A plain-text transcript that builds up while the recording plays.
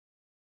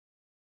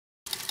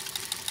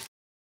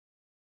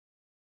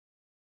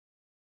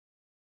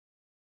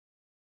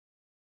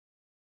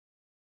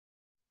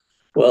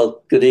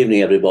Well, good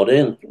evening, everybody,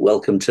 and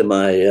welcome to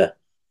my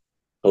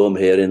home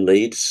here in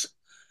Leeds.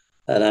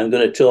 And I'm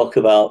going to talk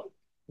about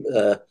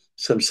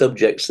some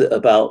subjects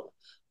about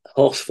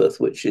Horsforth,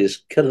 which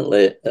is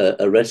currently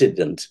a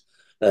resident,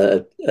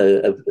 a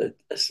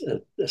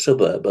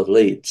suburb of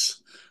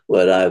Leeds,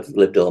 where I've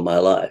lived all my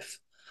life.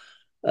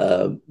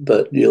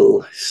 But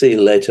you'll see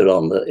later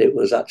on that it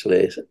was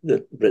actually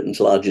Britain's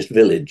largest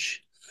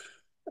village.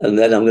 And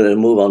then I'm going to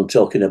move on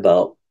talking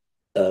about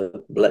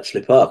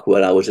Bletchley Park,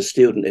 where I was a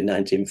student in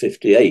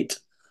 1958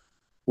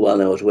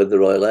 when I was with the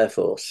Royal Air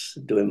Force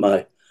doing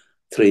my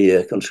 3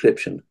 year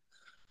conscription.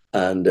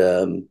 And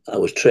I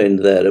was trained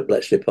there at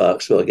Bletchley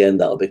Park. So, again,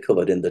 that'll be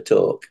covered in the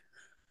talk.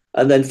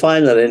 And then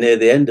finally, near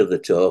the end of the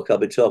talk, I'll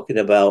be talking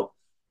about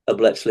a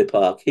Bletchley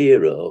Park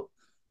hero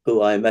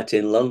who I met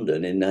in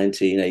London in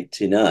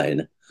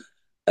 1989.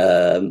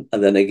 And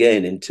then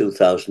again in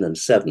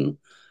 2007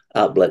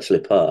 at Bletchley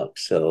Park.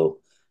 So,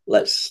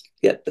 let's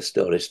get the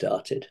story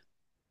started.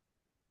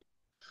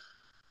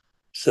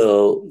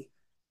 So,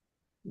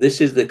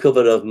 this is the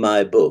cover of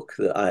my book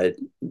that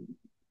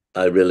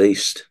I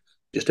released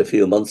just a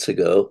few months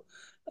ago,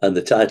 and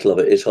the title of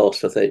it is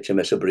Horsforth,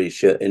 HMS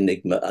Aubrietia,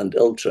 Enigma and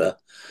Ultra,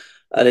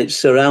 and it's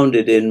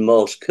surrounded in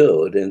Morse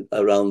code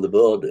around the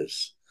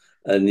borders,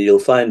 and you'll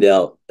find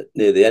out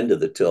near the end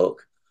of the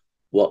talk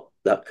what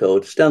that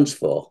code stands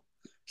for.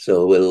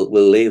 So we'll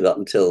leave that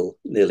until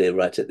nearly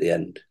right at the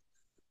end.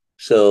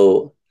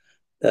 So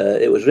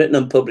it was written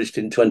and published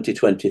in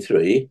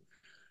 2023.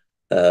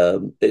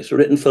 It's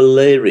written for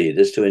lay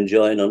readers to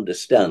enjoy and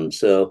understand.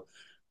 So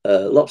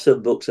lots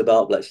of books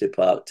about Bletchley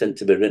Park tend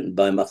to be written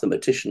by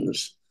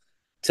mathematicians,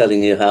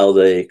 telling you how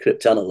the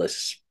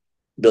cryptanalysts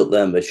built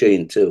their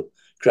machine to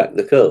crack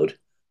the code.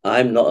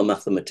 I'm not a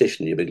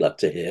mathematician, you'll be glad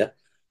to hear.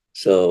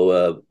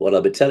 So what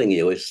I'll be telling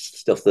you is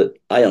stuff that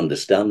I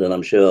understand, and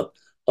I'm sure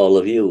all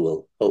of you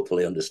will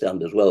hopefully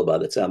understand as well by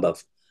the time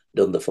I've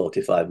done the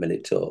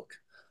 45-minute talk.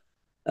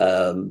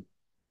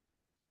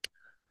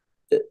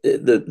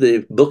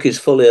 The book is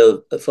fully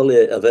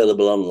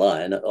available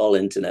online at all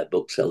internet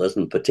booksellers,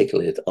 and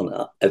particularly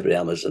on every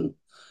Amazon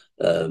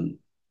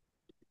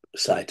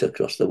site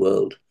across the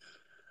world.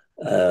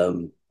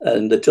 And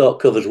the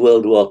talk covers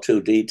World War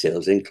II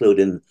details,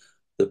 including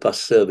my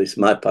past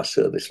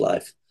service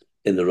life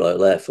in the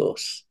Royal Air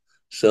Force.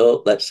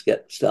 So let's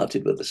get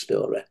started with the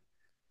story.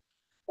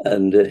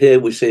 And here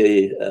we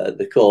see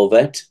the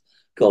corvette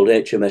called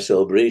HMS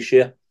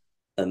Aubrietia,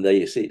 and there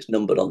you see it's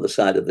numbered on the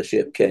side of the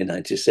ship,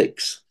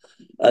 K96.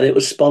 And it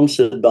was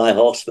sponsored by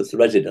Horsforth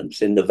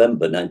residents in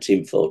November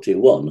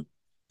 1941.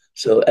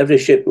 So every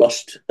ship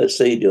lost at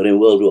sea during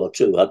World War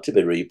II had to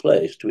be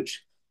replaced,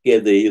 which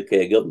gave the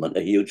UK government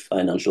a huge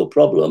financial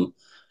problem.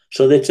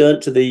 So they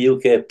turned to the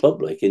UK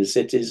public in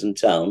cities and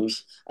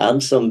towns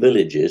and some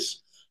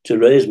villages to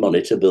raise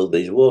money to build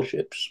these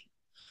warships.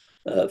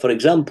 For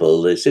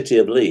example, the city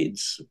of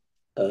Leeds,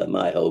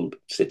 my home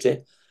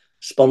city,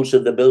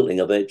 sponsored the building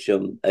of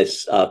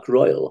HMS Ark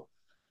Royal.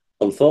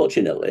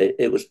 Unfortunately,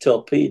 it was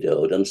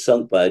torpedoed and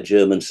sunk by a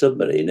German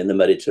submarine in the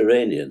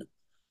Mediterranean.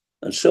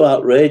 And so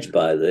outraged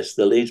by this,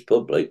 the Leeds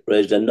public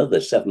raised another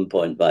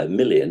 7.5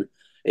 million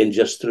in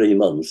just 3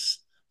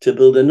 months to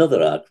build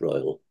another Ark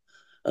Royal.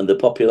 And the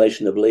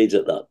population of Leeds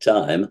at that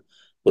time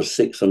was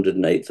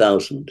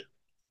 608,000.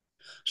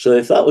 So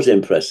if that was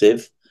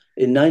impressive,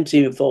 in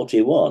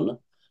 1941,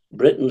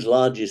 Britain's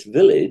largest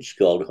village,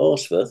 called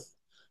Horsforth,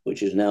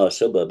 which is now a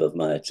suburb of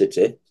my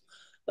city,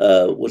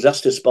 was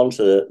asked to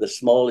sponsor the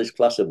smallest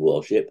class of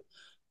warship,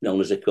 known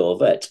as a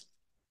corvette.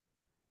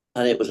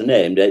 And it was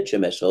named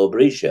HMS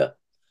Aubrietia.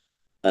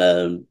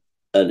 And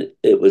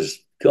it was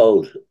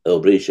called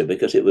Aubrietia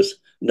because it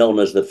was known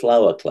as the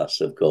flower class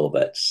of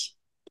corvettes.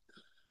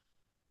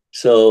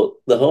 So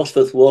the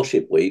Horsforth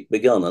Warship Week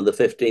began on the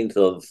 15th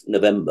of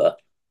November,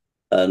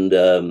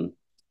 and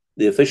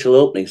the official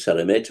opening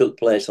ceremony took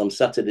place on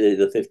Saturday,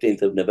 the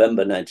 15th of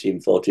November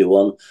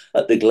 1941,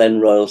 at the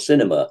Glen Royal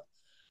Cinema.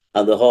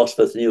 And the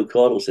Horsforth New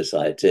Choral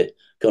Society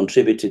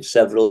contributed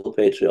several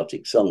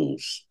patriotic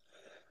songs.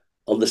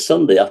 On the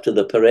Sunday after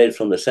the parade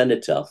from the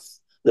cenotaph,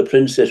 the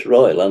Princess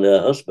Royal and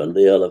her husband,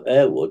 the Earl of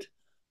Harewood,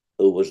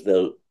 who was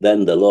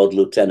then the Lord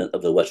Lieutenant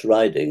of the West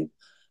Riding,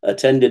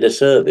 attended a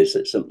service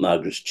at St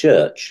Margaret's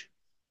Church.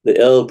 The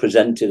Earl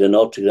presented an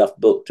autographed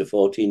book to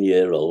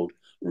 14-year-old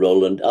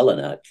Roland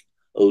Allenack,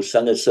 who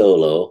sang a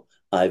solo,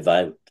 I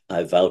vow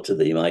to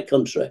thee, my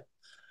country.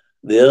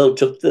 The Earl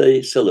took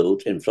the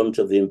salute in front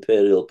of the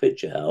Imperial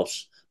Picture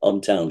House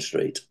on Town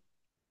Street.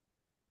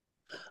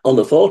 On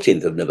the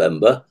 14th of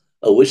November,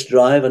 a whist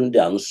drive and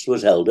dance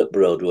was held at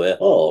Broadway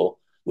Hall,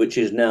 which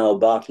is now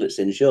Bartlett's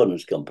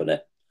Insurance Company.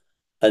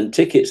 And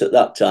tickets at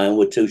that time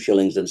were 2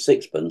 shillings and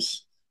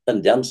sixpence,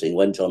 and dancing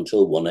went on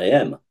till 1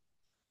 a.m.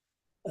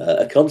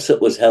 A concert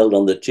was held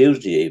on the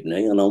Tuesday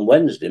evening, and on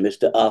Wednesday,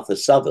 Mr. Arthur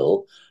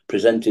Saville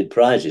presented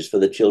prizes for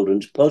the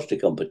children's poster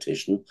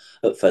competition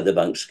at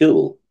Featherbank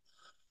School.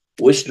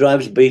 Whist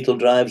drives, beetle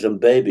drives, and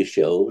baby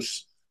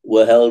shows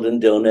were held,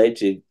 and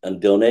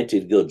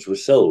donated goods were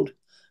sold.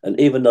 And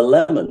even a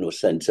lemon was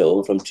sent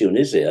home from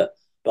Tunisia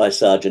by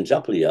Sergeant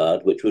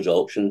Appleyard, which was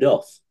auctioned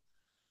off.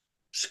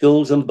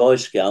 Schools and Boy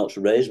Scouts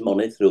raised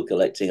money through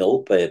collecting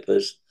old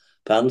papers,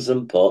 pans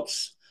and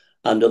pots,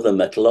 and other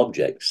metal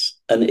objects.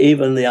 And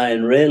even the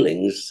iron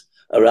railings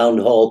around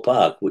Hall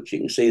Park, which you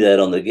can see there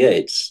on the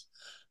gates,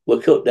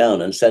 were cut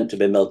down and sent to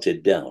be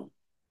melted down.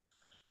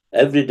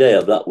 Every day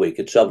of that week,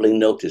 a travelling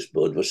notice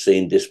board was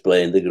seen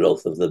displaying the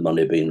growth of the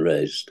money being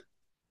raised.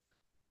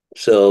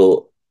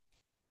 So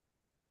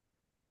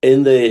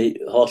in the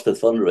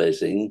Horsforth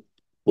fundraising,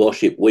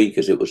 Warship Week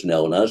as it was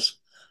known as,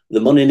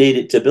 the money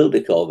needed to build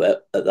a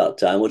corvette at that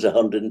time was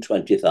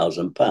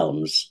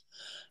 £120,000.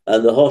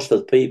 And the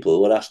Horsforth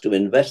people were asked to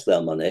invest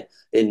their money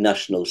in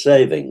national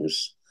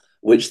savings,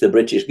 which the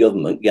British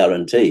government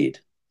guaranteed.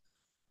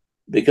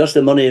 Because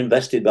the money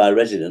invested by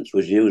residents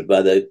was used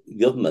by the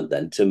government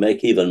then to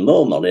make even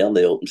more money on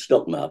the open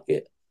stock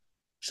market.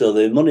 So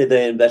the money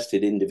they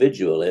invested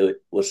individually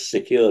was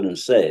secure and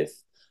safe,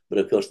 but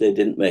of course they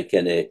didn't make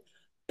any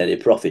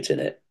profit in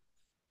it.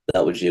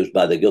 That was used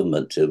by the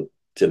government to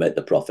make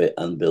the profit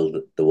and build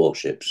the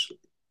warships.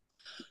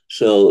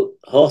 So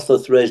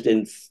Horsforth raised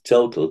in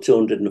total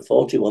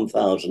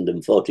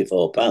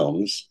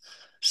 £241,044,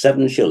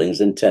 7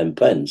 shillings and 10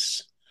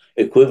 pence,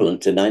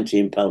 equivalent to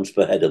 £19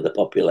 per head of the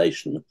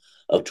population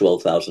of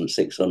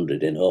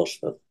 12,600 in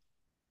Horsforth.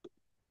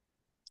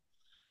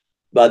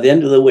 By the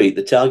end of the week,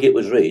 the target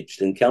was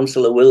reached, and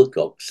Councillor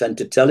Wilcox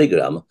sent a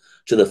telegram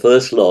to the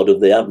First Lord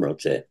of the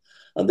Admiralty.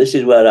 And this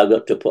is where I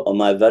got to put on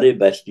my very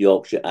best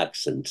Yorkshire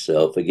accent,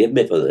 so forgive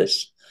me for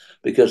this,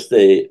 because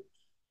the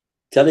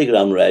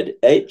telegram read,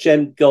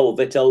 HM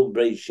Corvette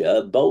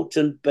Aubrietia, bought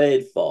and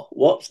paid for.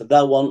 What's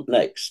thou want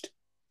next?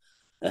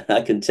 And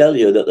I can tell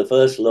you that the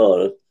First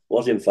Lord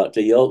was in fact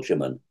a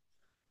Yorkshireman.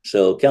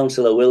 So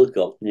Councillor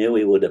Wilcox knew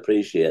he would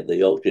appreciate the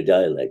Yorkshire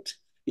dialect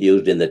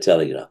used in the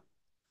telegram.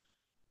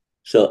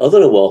 So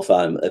other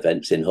wartime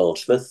events in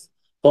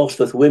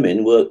Horsforth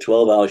women worked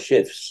 12-hour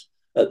shifts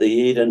at the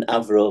Eden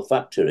Avro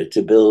factory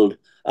to build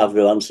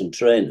Avro Anson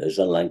trainers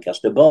and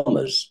Lancaster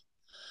bombers.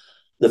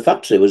 The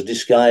factory was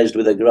disguised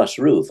with a grass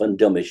roof and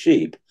dummy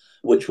sheep,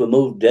 which were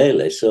moved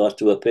daily so as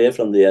to appear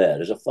from the air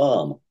as a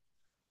farm.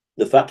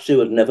 The factory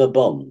was never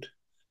bombed,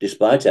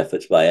 despite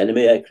efforts by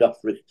enemy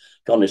aircraft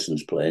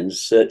reconnaissance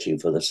planes searching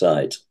for the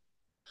site.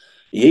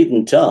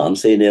 Yeadon Tarn,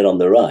 seen here on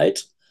the right,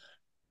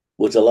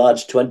 was a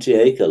large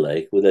 20-acre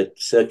lake with a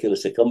circular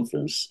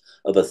circumference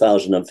of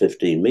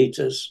 1,015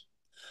 metres.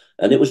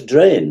 And it was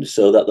drained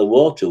so that the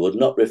water would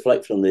not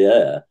reflect from the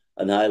air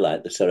and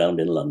highlight the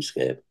surrounding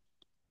landscape.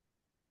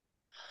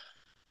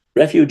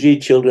 Refugee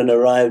children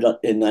arrived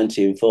in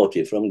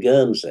 1940 from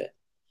Guernsey.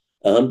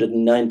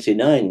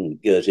 199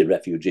 Guernsey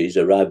refugees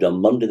arrived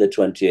on Monday, the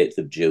 28th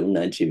of June,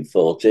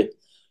 1940,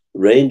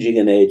 ranging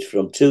in age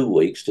from 2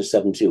 weeks to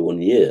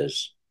 71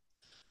 years.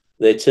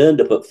 They turned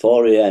up at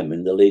 4 a.m.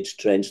 in the Leeds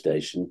train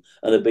station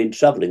and had been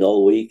travelling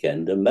all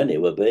weekend, and many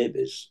were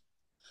babies.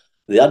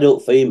 The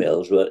adult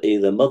females were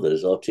either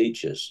mothers or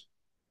teachers.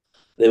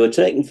 They were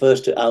taken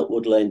first to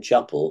Outwood Lane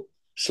Chapel,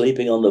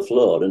 sleeping on the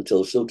floor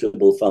until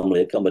suitable family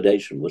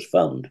accommodation was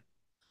found.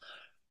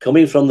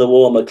 Coming from the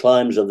warmer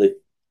climes of the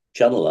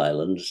Channel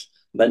Islands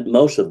meant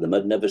most of them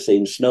had never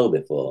seen snow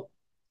before.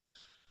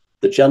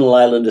 The Channel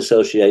Island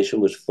Association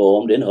was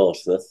formed in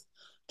Horsforth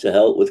to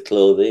help with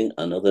clothing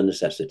and other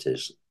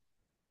necessities.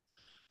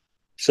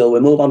 So we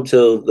move on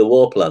to the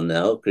war plan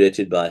now,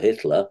 created by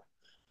Hitler,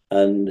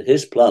 and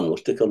his plan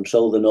was to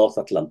control the North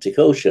Atlantic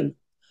Ocean.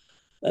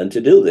 And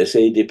to do this,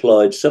 he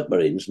deployed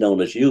submarines known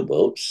as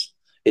U-boats,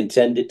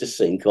 intended to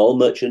sink all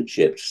merchant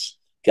ships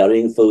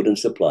carrying food and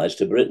supplies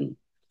to Britain.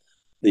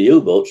 The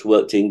U-boats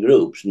worked in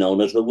groups known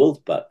as the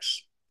wolf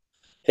packs.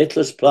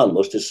 Hitler's plan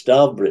was to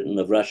starve Britain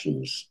of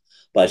rations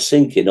by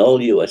sinking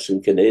all US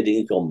and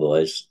Canadian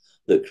convoys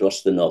that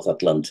crossed the North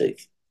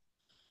Atlantic.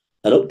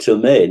 And up to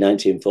May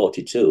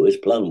 1942, his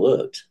plan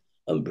worked,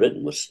 and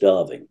Britain was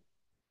starving.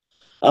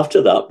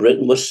 After that,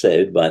 Britain was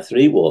saved by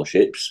 3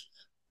 warships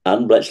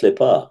and Bletchley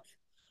Park,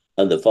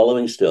 and the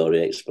following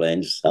story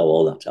explains how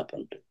all that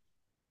happened.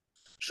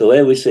 So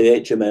here we see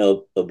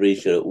HMS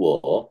Aubrietia at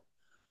war.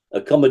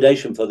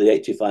 Accommodation for the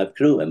 85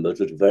 crew members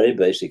was very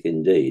basic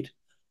indeed.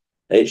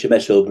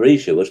 HMS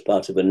Aubrietia was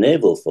part of a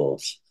naval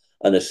force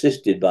and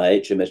assisted by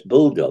HMS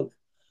Bulldog,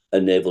 a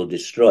naval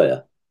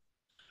destroyer.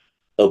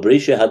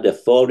 Aubrietia had a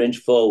 4-inch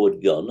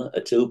forward gun,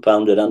 a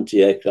 2-pounder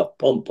anti-aircraft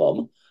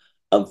pom-pom,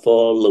 and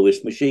 4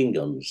 Lewis machine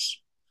guns.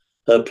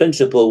 Her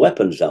principal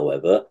weapons,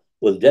 however,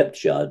 were depth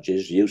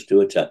charges used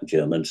to attack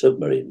German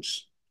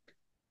submarines.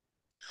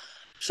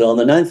 So on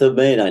the 9th of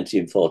May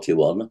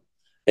 1941,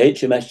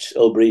 HMS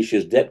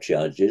Aubrietia's depth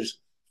charges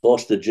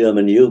forced the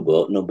German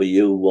U-boat number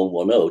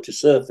U-110 to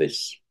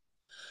surface.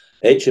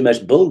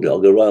 HMS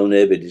Bulldog, a Royal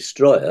Navy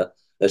destroyer,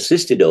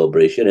 assisted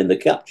Aubrietia in the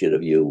capture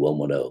of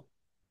U-110.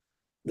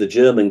 The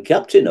German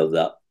captain of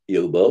that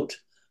U-boat,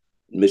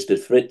 Mr.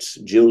 Fritz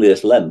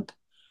Julius Lemp,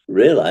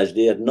 realised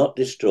he had not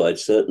destroyed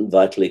certain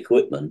vital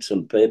equipment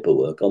and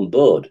paperwork on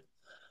board.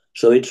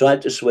 So he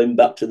tried to swim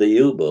back to the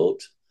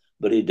U-boat,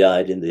 but he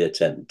died in the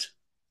attempt.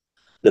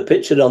 The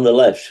picture on the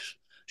left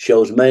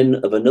shows men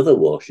of another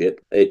warship,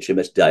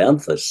 HMS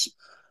Dianthus,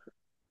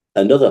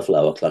 another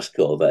Flower class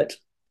corvette,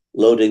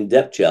 loading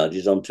depth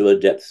charges onto a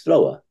depth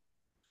thrower.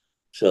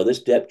 So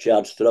this depth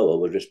charge thrower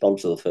was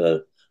responsible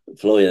for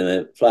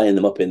flying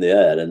them up in the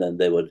air, and then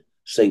they would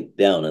sink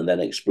down and then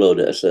explode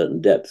at a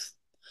certain depth.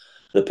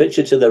 The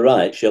picture to the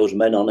right shows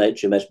men on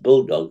HMS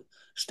Bulldog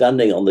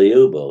standing on the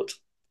U-boat.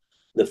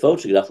 The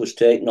photograph was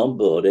taken on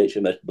board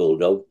HMS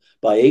Bulldog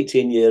by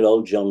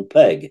 18-year-old John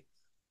Pegg,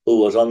 who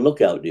was on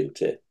lookout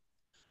duty.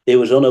 He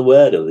was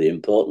unaware of the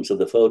importance of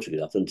the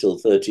photograph until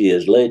 30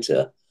 years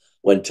later,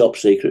 when top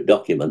secret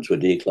documents were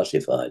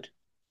declassified.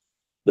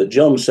 But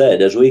John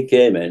said, as we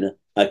came in,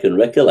 I can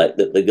recollect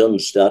that the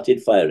guns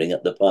started firing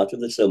at the part of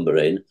the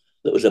submarine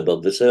that was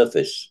above the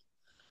surface.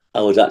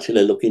 I was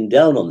actually looking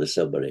down on the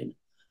submarine.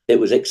 It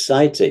was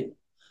exciting,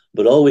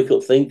 but all we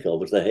could think of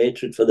was the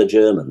hatred for the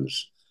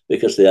Germans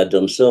because they had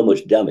done so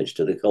much damage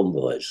to the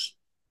convoys.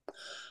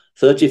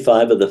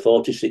 35 of the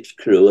 46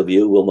 crew of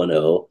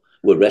U-10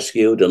 were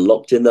rescued and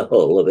locked in the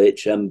hull of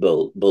HM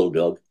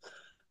Bulldog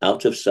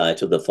out of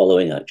sight of the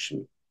following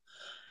action.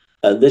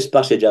 And this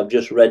passage I've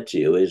just read to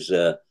you is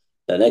an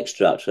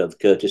extract of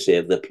courtesy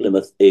of the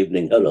Plymouth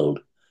Evening Herald,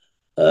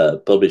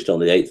 published on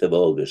the 8th of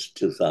August,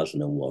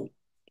 2001.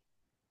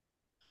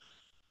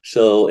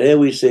 So here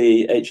we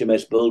see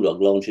HMS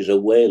Bulldog launches a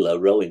whaler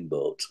rowing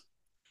boat,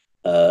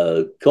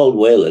 called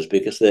whalers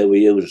because they were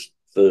used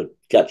for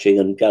catching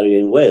and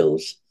carrying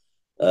whales,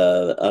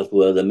 as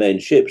were the main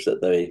ships that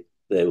they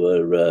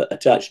were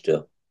attached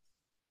to.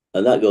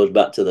 And that goes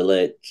back to the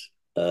late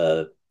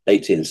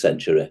 18th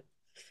century.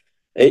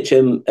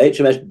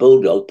 HMS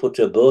Bulldog put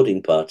a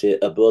boarding party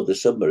aboard the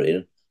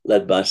submarine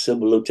led by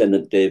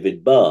Sub-Lieutenant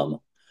David Baum.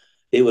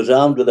 He was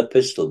armed with a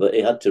pistol, but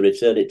he had to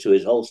return it to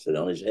his holster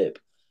on his hip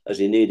as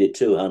he needed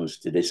 2 hands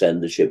to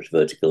descend the ship's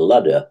vertical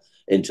ladder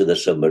into the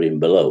submarine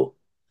below.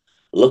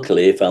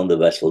 Luckily, he found the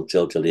vessel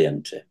totally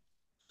empty.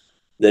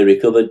 They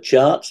recovered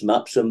charts,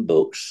 maps and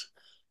books,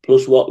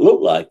 plus what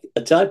looked like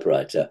a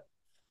typewriter,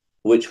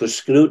 which was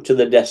screwed to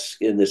the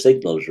desk in the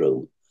signals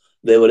room.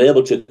 They were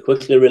able to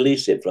quickly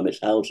release it from its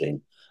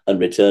housing and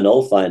return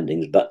all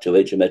findings back to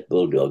HMS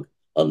Bulldog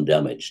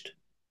undamaged.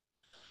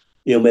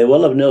 You may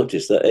well have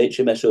noticed that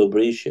HMS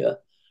Aubrietia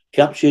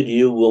captured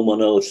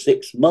U-10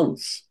 6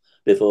 months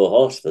before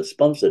Horsforth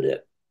sponsored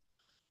it.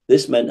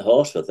 This meant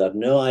Horsforth had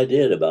no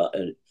idea about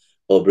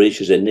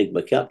Aubrietia's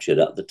Enigma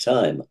capture at the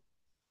time.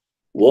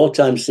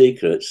 Wartime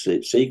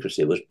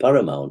secrecy was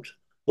paramount,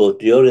 both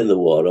during the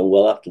war and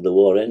well after the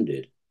war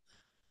ended.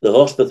 The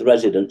Horsforth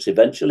residents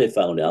eventually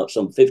found out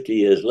some 50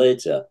 years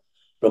later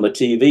from a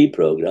TV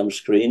programme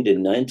screened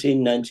in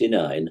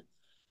 1999,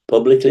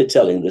 publicly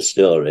telling the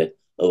story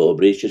of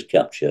Aubrietia's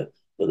capture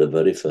for the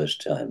very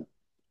first time.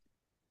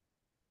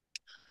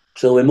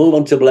 So we move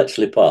on to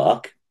Bletchley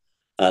Park,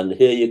 and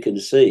here you can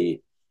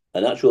see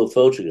an actual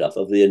photograph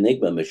of the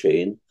Enigma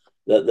machine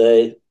that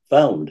they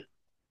found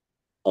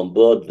on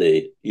board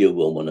the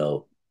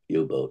U-10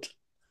 U-boat.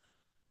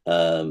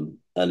 And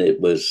it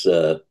was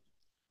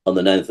on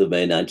the 9th of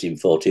May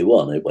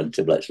 1941, it went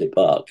to Bletchley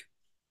Park.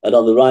 And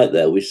on the right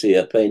there, we see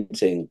a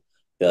painting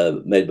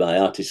made by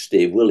artist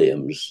Steve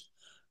Williams,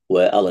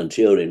 where Alan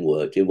Turing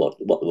worked in what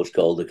was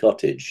called the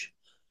cottage.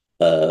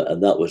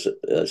 And that was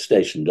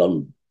stationed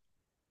on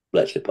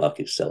Bletchley Park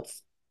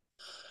itself.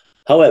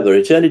 However,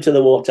 returning to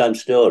the wartime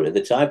story, the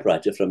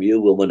typewriter from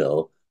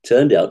U-10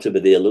 turned out to be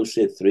the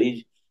elusive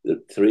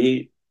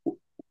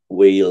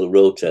three-wheel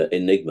rotor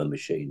Enigma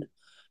machine.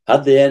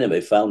 Had the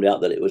enemy found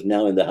out that it was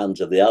now in the hands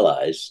of the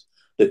Allies,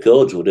 the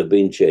codes would have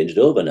been changed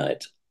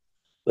overnight.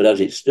 But as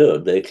it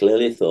stood, they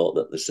clearly thought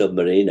that the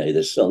submarine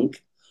either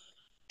sunk,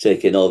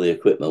 taking all the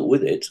equipment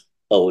with it,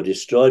 or were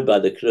destroyed by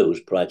the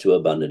crews prior to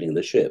abandoning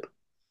the ship.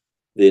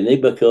 The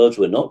Enigma codes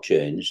were not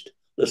changed,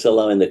 thus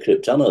allowing the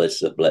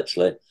cryptanalysts at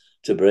Bletchley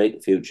to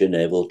break future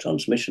naval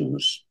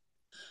transmissions.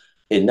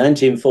 In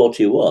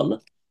 1941,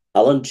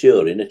 Alan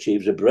Turing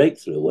achieves a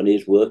breakthrough when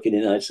he's working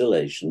in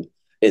isolation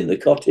in the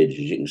cottage, as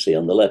you can see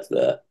on the left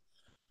there,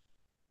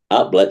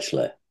 at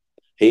Bletchley.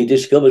 He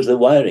discovers the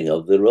wiring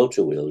of the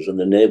rotor wheels and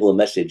the naval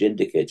message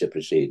indicator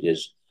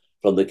procedures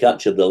from the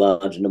catch of the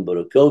large number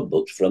of code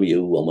books from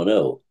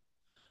U-10.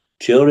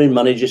 Turing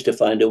manages to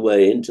find a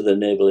way into the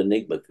naval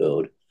Enigma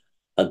code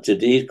and to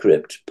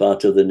decrypt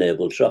part of the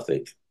naval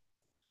traffic.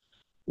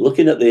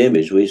 Looking at the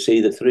image, we see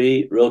the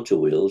 3 rotor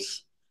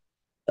wheels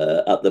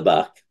at the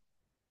back,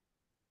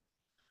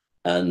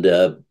 and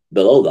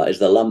below that is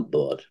the lamp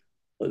board,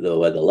 where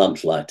the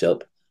lamps light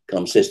up,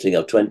 consisting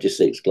of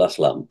 26 glass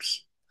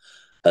lamps,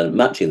 and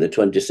matching the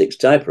 26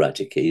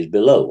 typewriter keys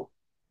below.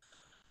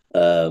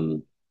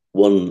 1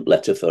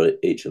 letter for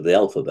each of the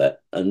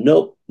alphabet. And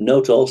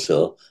note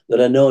also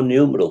there are no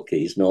numeral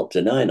keys 0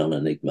 to 9 on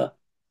Enigma.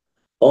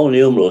 All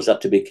numerals have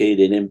to be keyed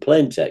in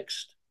plain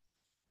text.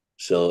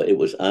 So it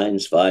was 1,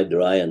 2,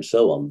 3, and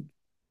so on,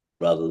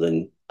 rather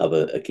than have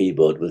a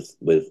keyboard with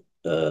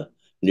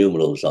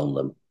numerals on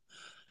them.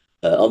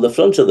 On the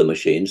front of the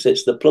machine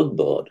sits the plug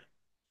board.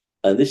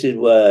 And this is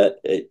where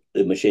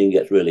the machine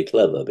gets really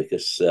clever,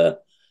 because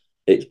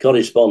It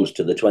corresponds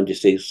to the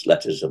 26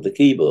 letters of the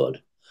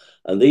keyboard.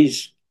 And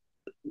these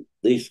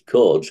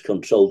codes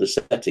control the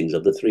settings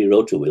of the 3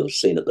 rotor wheels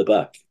seen at the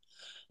back.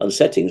 And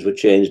settings were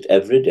changed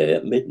every day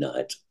at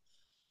midnight.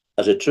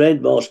 As a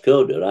trained Morse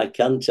coder, I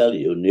can tell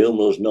you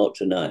numerals 0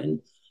 to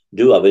 9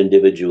 do have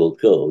individual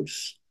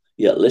codes,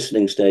 yet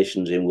listening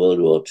stations in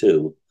World War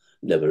II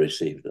never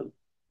received them.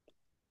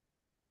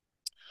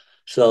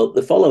 So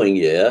the following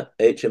year,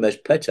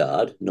 HMS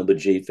Petard, number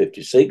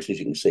G56, as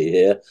you can see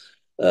here,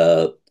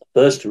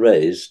 first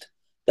raised,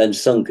 then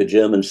sunk a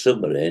German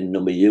submarine,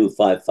 number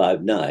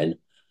U559,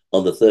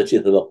 on the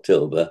 30th of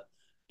October,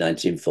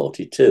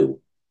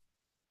 1942.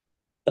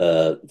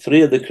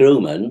 3 of the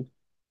crewmen,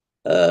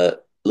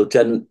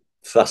 Lieutenant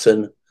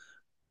Fassen,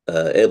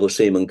 able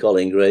seaman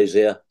Colin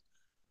Grazier,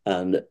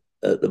 and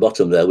at the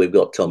bottom there we've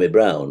got Tommy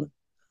Brown.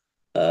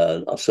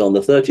 So on the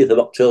 30th of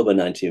October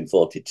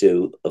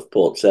 1942 of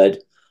Port Said,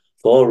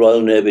 4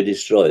 Royal Navy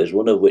destroyers,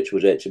 one of which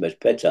was HMS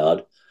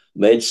Petard,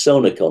 made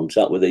sonar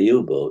contact with a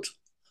U-boat.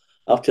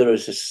 After a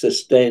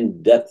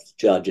sustained depth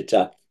charge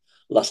attack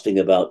lasting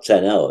about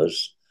 10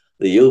 hours,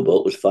 the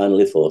U-boat was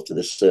finally forced to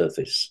the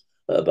surface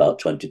at about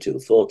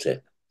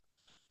 22:40.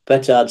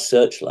 Petard's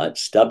searchlight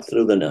stabbed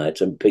through the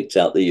night and picked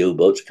out the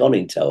U-boat's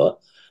conning tower,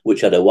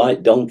 which had a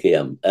white donkey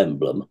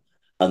emblem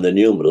and the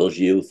numerals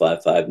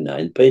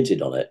U559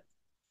 painted on it.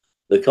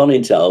 The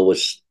conning tower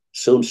was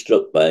soon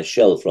struck by a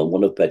shell from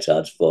one of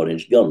Petard's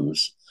 4-inch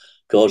guns,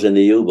 causing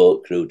the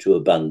U-boat crew to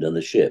abandon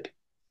the ship.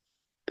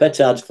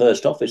 Petard's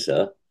first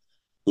officer,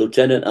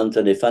 Lieutenant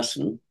Anthony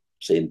Fassen,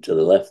 seen to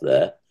the left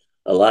there,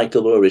 a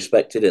likeable,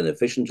 respected and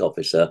efficient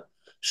officer,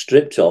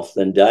 stripped off,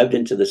 then dived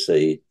into the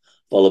sea,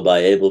 followed by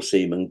able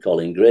seaman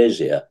Colin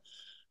Grazier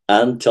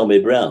and Tommy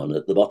Brown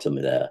at the bottom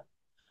there,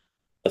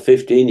 a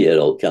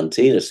 15-year-old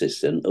canteen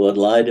assistant who had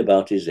lied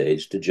about his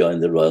age to join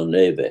the Royal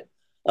Navy,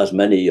 as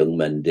many young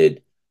men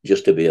did,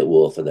 just to be at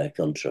war for their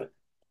country.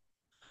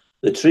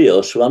 The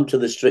trio swam to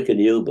the stricken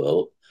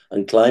U-boat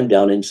and climbed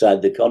down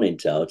inside the conning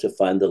tower to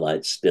find the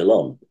lights still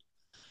on.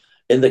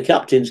 In the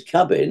captain's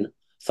cabin,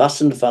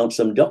 Fassen found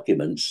some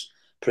documents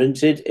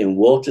printed in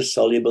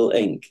water-soluble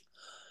ink.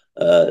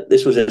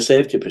 This was a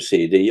safety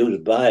procedure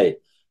used by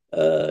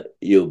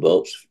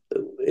U-boats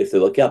if they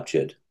were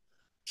captured.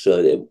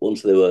 So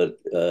once they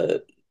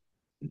were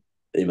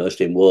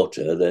immersed in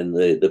water, then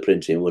the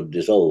printing would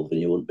dissolve and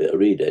you wouldn't be able to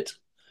read it.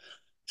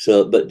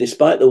 So, but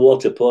despite the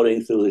water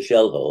pouring through the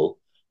shell hole,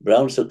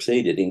 Brown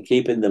succeeded in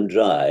keeping them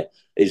dry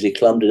as he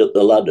clambered up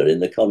the ladder in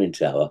the conning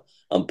tower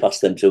and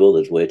passed them to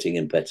others waiting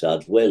in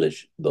Petard's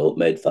whalers boat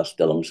made fast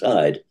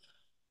alongside.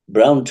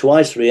 Brown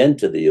twice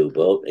re-entered the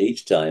U-boat,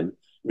 each time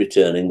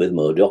returning with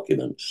more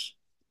documents.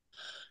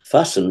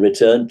 Fassen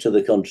returned to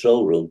the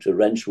control room to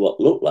wrench what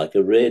looked like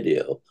a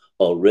radio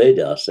or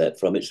radar set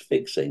from its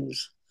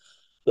fixings.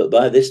 But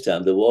by this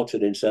time, the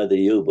water inside the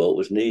U-boat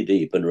was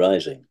knee-deep and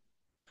rising.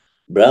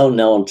 Brown,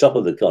 now on top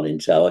of the conning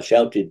tower,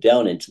 shouted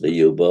down into the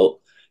U-boat,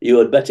 "You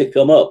had better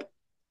come up,"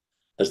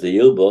 as the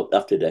U-boat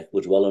afterdeck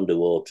was well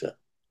underwater.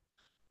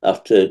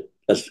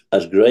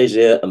 As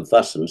Grazier and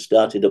Fassen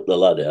started up the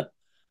ladder,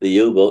 the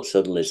U-boat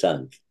suddenly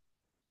sank.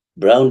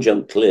 Brown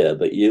jumped clear,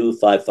 but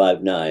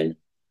U559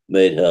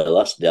 made her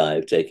last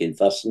dive, taking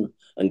Fassen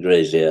and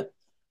Grazier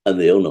and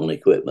the unknown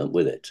equipment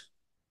with it.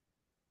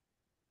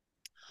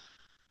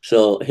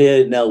 So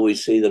here now we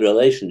see the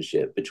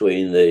relationship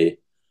between the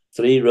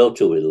 3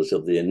 rotor wheels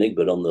of the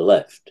Enigma on the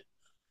left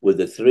with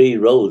the 3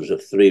 rows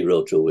of 3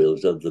 rotor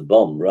wheels of the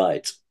bomb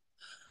right,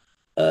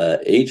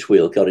 each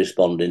wheel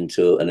corresponding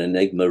to an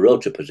Enigma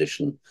rotor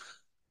position.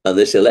 And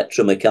this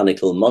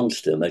electromechanical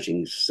monster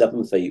measuring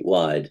 7 feet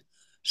wide,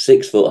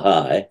 6 foot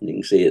high, you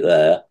can see it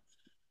there,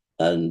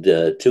 and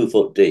 2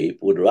 foot deep,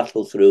 would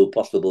rattle through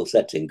possible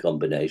setting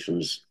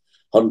combinations,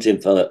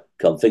 hunting for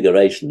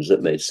configurations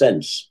that made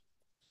sense.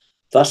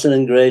 Fassen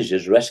and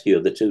Grazier's rescue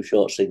of the 2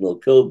 short signal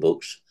code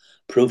books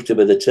proved to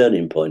be the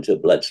turning point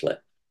at Bletchley.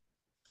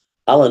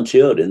 Alan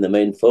Turing, the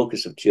main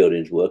focus of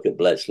Turing's work at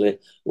Bletchley,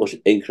 was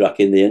in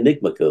cracking the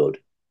Enigma code.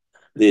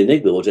 The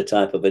Enigma was a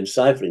type of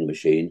enciphering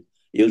machine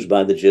used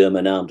by the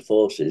German armed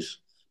forces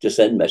to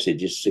send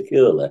messages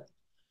securely.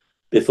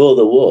 Before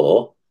the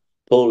war,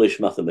 Polish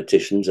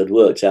mathematicians had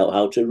worked out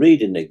how to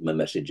read Enigma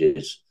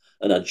messages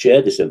and had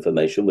shared this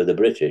information with the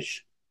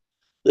British.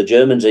 The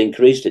Germans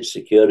increased its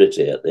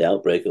security at the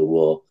outbreak of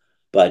war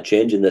by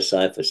changing the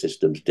cipher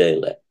systems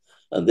daily,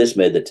 and this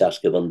made the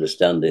task of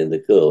understanding the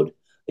code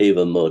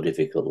even more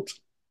difficult.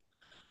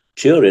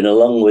 Turing,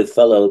 along with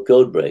fellow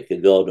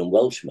codebreaker Gordon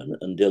Welshman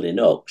and Dilly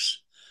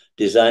Knox,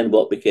 designed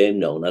what became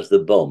known as the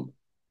bomb.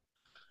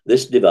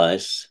 This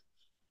device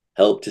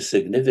helped to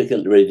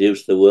significantly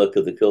reduce the work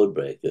of the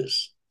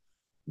codebreakers.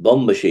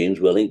 Bomb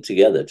machines were linked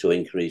together to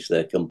increase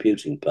their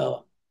computing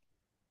power.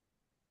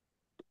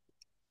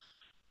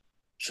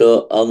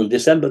 So on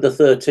December the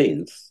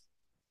 13th,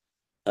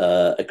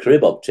 a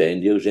crib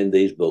obtained using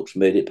these books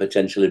made it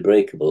potentially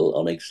breakable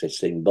on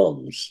existing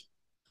bombs.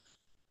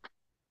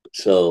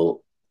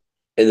 So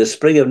in the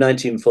spring of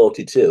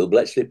 1942,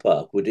 Bletchley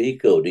Park were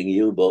decoding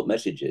U-boat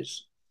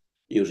messages.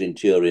 using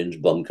Turing's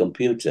bomb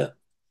computer.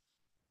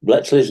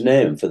 Bletchley's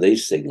name for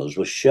these signals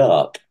was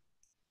Shark.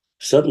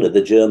 Suddenly,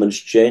 the Germans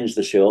changed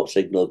the short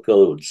signal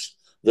codes,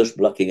 thus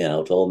blocking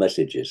out all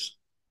messages.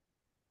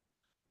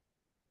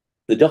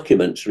 The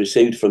documents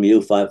received from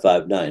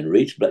U-559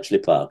 reached Bletchley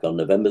Park on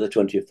November the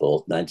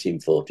 24th,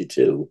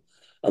 1942,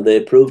 and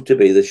they proved to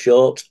be the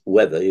short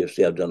weather, you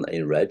see I've done that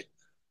in red,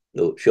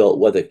 the short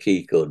weather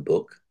key code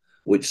book,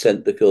 which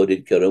sent the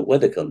coded current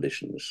weather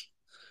conditions.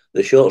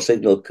 The short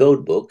signal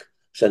code book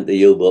sent the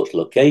U-boat's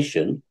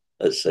location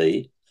at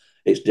sea,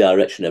 its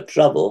direction of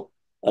travel,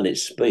 and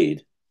its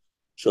speed.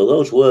 So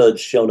those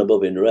words shown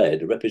above in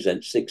red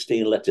represent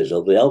 16 letters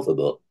of the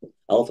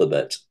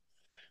alphabet.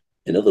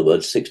 In other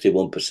words,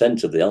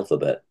 61% of the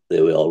alphabet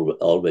they were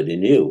already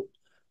knew.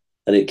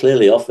 And it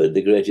clearly offered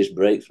the greatest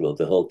breakthrough of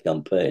the whole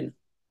campaign.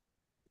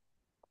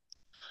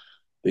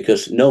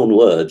 Because known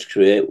words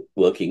create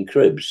working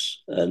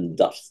cribs, and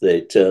that's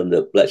the term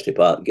that Bletchley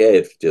Park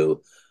gave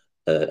to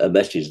a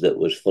message that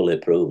was fully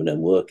proven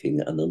and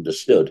working and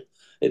understood.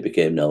 It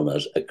became known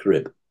as a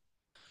crib.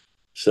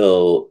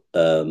 So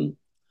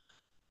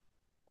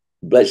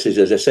Bletchley's,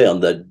 as I say,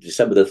 on the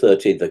December the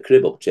 13th, a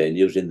crib obtained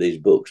using these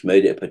books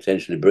made it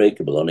potentially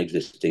breakable on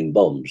existing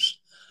bombs.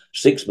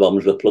 6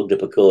 bombs were plugged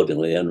up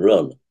accordingly and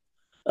run.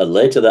 And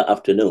later that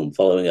afternoon,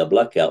 following a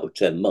blackout of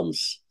 10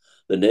 months,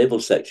 the naval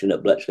section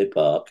at Bletchley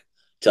Park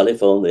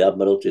telephoned the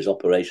Admiralty's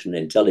Operation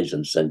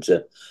Intelligence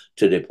Centre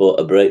to report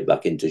a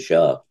breakback into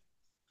Shark,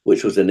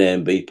 which was the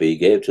name BP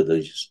gave to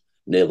these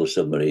naval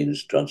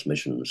submarines'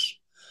 transmissions.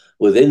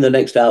 Within the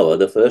next hour,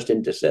 the first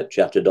intercept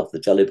chattered off the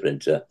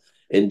teleprinter,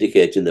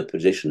 indicating the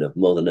position of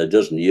more than a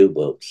dozen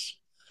U-boats.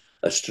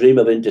 A stream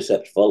of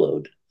intercepts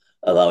followed,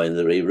 allowing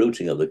the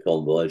rerouting of the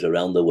convoys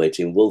around the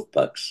waiting wolf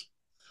packs.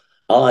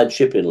 Allied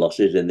shipping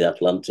losses in the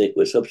Atlantic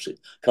were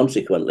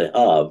consequently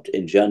halved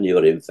in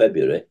January and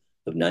February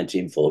of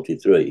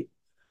 1943,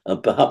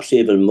 and perhaps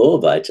even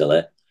more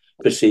vitally,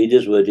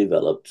 procedures were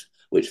developed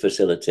which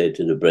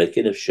facilitated the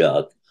breaking of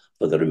Shark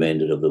for the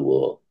remainder of the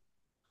war.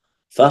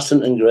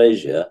 Fassant and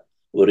Grazier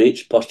were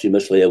each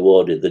posthumously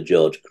awarded the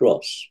George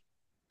Cross.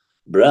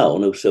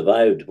 Brown, who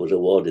survived, was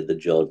awarded the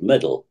George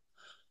Medal,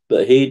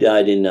 but he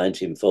died in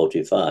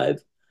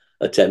 1945,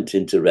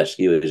 attempting to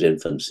rescue his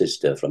infant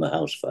sister from a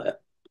house fire.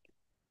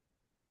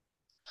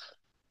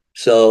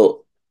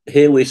 So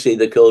here we see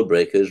the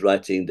codebreakers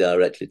writing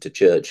directly to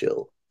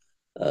Churchill,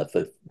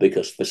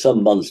 because for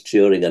some months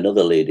Turing and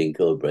other leading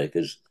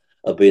codebreakers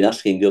have been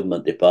asking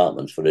government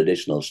departments for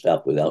additional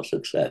staff without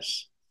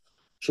success.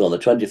 So on the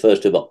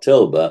 21st of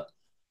October,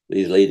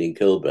 these leading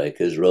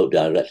codebreakers wrote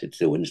directly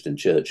to Winston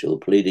Churchill,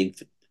 pleading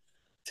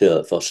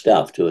for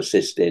staff to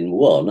assist in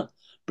 1,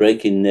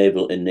 breaking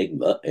naval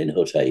Enigma in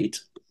Hut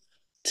 8,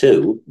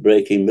 2,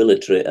 breaking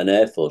military and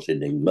Air Force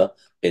Enigma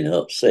in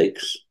Hut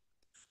 6,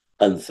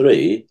 and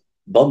 3,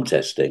 bomb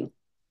testing,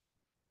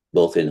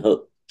 both in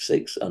Hut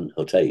 6 and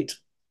Hut 8.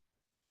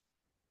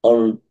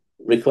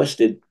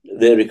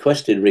 They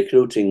requested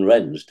recruiting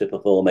Lorenz to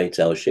perform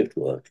 8-hour shift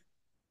work.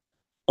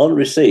 On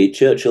receipt,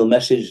 Churchill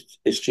messaged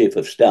his Chief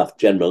of Staff,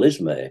 General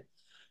Ismay,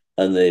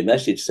 and the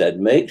message said,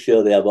 make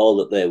sure they have all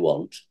that they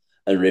want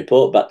and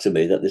report back to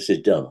me that this is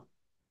done.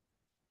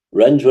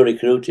 Wrens were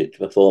recruited to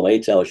perform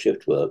 8-hour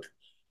shift work,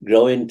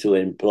 growing to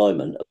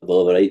employment of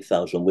over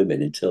 8,000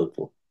 women in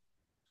total.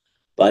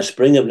 By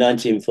spring of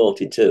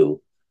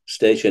 1942,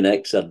 Station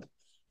X,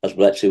 as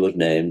Bletchley was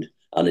named,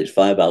 and its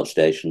 5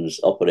 outstations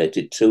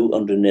operated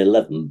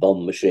 211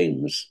 bomb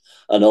machines,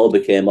 and all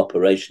became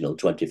operational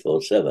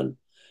 24/7,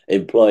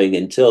 employing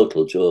in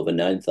total to over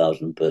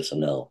 9,000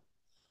 personnel.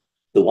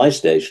 The Y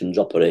stations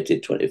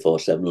operated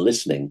 24/7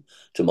 listening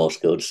to Morse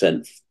code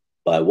sent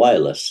by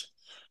wireless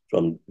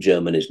from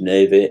Germany's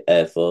Navy,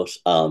 Air Force,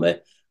 Army,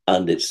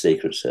 and its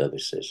secret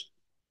services.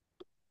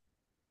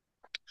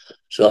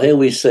 So here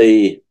we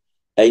see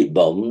 8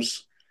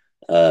 bombs.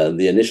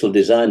 The initial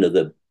design of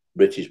the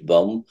British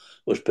bomb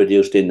was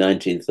produced in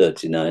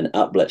 1939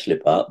 at Bletchley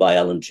Park by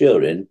Alan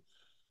Turing,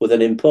 with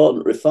an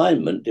important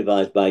refinement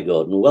devised by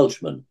Gordon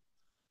Welchman.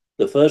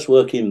 The first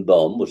working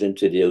bomb was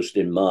introduced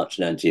in March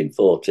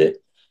 1940,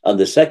 and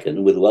the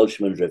second with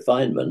Welchman's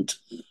refinement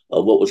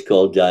of what was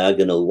called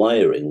diagonal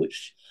wiring,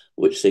 which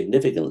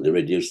significantly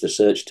reduced the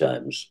search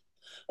times.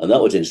 And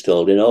that was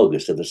installed in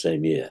August of the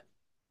same year.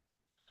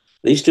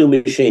 These 2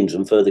 machines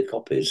and further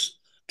copies,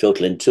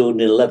 totaling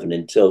 211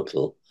 in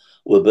total,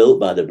 were built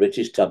by the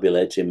British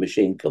Tabulating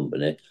Machine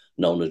Company,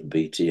 known as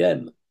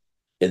BTM,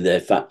 in their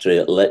factory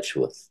at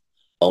Letchworth,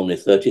 only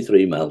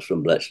 33 miles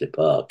from Bletchley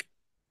Park.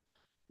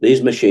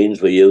 These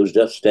machines were used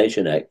at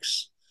Station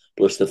X,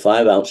 plus the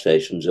 5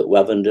 outstations at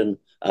Wavendon,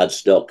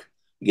 Adstock,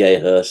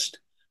 Gayhurst,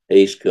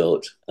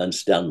 Eastcote, and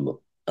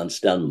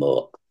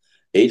Stanmore,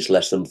 each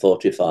less than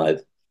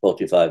 45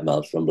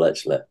 miles from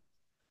Bletchley.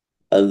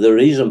 And the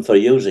reason for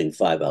using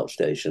 5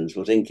 outstations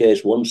was in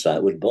case one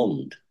site was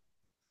bombed.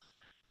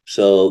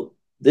 So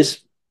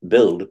this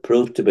build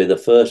proved to be the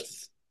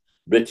first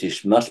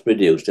British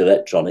mass-produced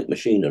electronic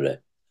machinery.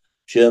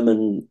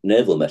 German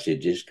naval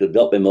messages could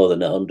not be more than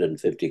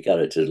 150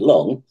 characters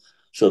long,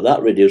 so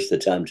that reduced the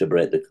time to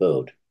break the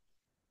code.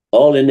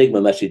 All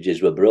Enigma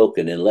messages were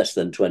broken in less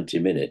than 20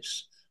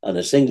 minutes, and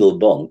a single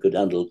bomb could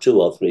handle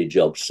 2 or 3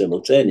 jobs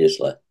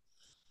simultaneously.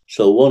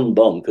 So one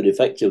bomb could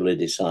effectively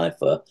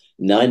decipher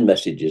 9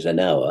 messages an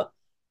hour,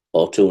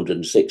 or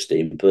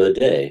 216 per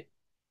day.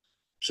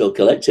 So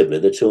collectively,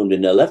 the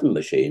 211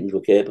 machines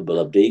were capable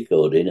of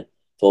decoding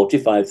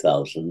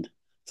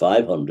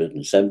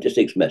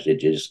 45,576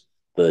 messages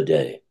per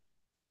day.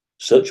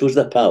 Such was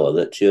the power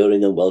that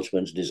Turing and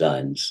Welshman's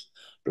designs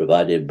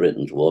provided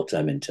Britain's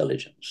wartime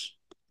intelligence.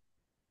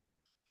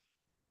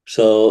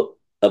 So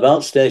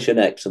about Station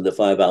X and the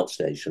 5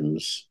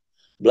 outstations,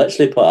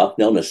 Bletchley Park,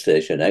 known as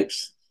Station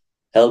X,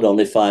 held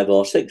only 5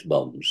 or 6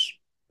 bombs,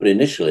 but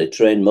initially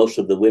trained most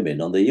of the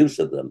women on the use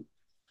of them,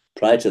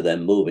 prior to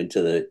them moving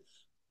to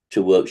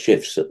work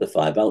shifts at the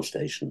 5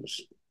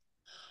 outstations.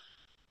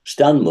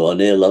 Stanmore,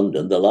 near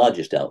London, the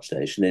largest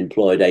outstation,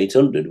 employed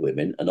 800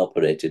 women and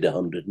operated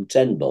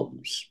 110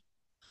 bombs.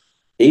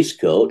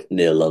 Eastcote,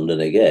 near London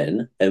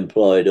again,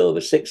 employed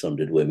over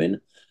 600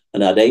 women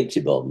and had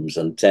 80 bombs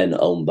and 10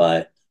 owned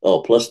by,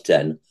 or plus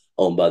 10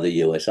 owned by the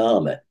US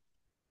Army.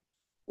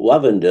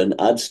 Wavendon,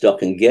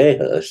 Adstock and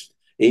Gayhurst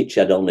each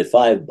had only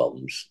 5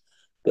 bombs,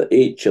 but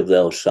each of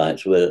those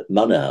sites were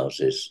manor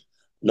houses,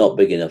 not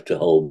big enough to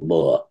hold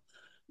more.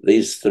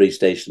 These 3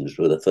 stations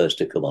were the first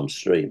to come on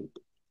stream.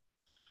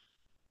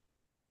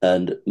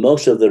 And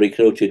most of the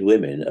recruited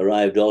women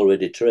arrived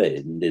already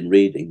trained in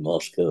reading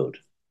Morse code.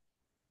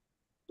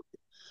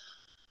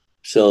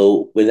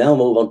 So we now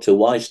move on to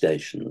Y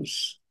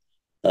stations.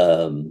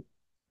 A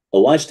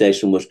Y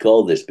station was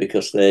called this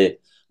because they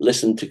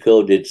listened to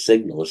coded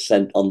signals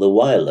sent on the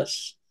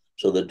wireless.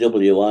 So the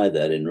WI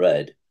there in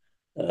red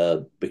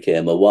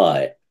became a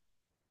Y.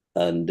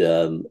 And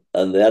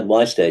they had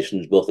Y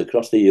stations both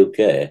across the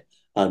UK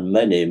and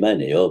many,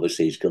 many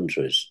overseas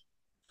countries.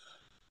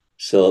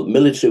 So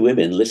military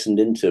women listened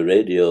into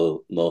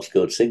radio Morse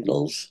code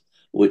signals,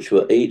 which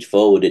were each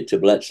forwarded to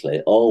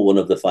Bletchley, or one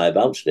of the 5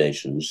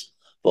 outstations,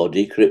 for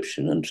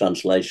decryption and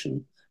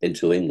translation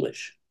into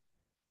English.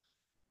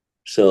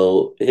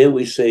 So here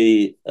we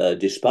see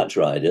dispatch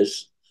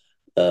riders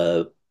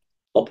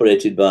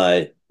operated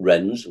by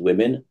wrens,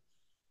 women.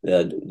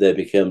 They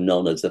became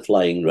known as the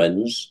flying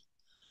wrens.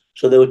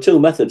 So there were 2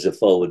 methods of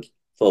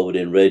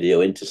forwarding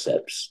radio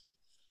intercepts.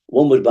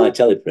 One was by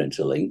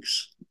teleprinter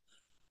links,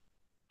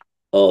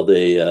 or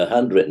the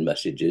handwritten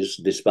messages.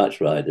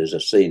 Dispatch riders,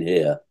 as seen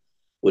here,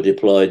 were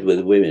deployed with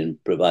women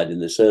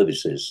providing the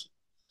services.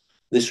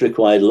 This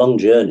required long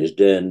journeys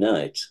day and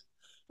night,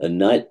 and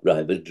night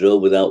drivers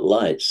drove without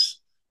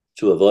lights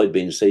to avoid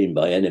being seen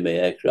by enemy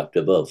aircraft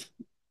above.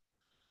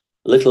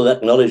 Little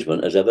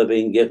acknowledgement has ever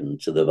been given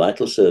to the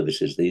vital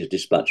services these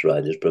dispatch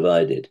riders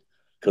provided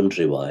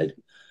countrywide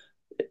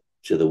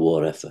to the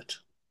war effort.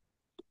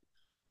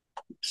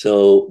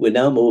 So we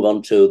now move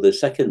on to the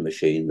second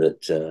machine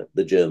that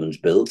the Germans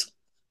built,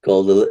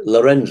 called the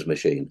Lorenz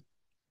machine.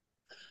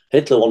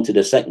 Hitler wanted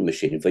a second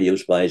machine for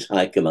use by his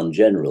high command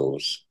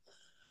generals.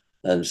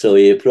 And so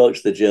he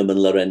approached the German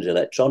Lorenz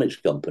electronics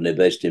company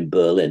based in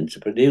Berlin to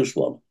produce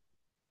one.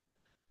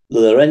 The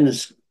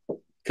Lorenz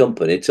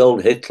company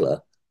told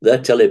Hitler their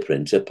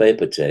teleprinter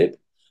paper tape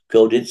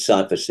coded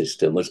cypher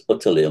system was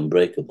utterly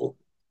unbreakable.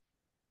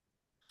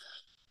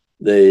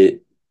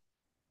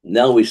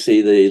 Now we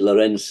see the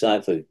Lorenz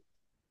cypher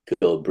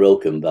code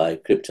broken by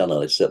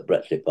cryptanalysts at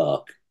Bletchley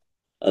Park.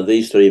 And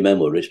these 3 men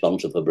were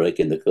responsible for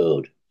breaking the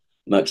code: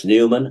 Max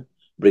Newman,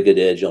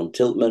 Brigadier John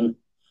Tiltman,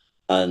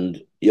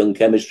 and young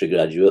chemistry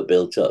graduate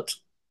Bill Tutt.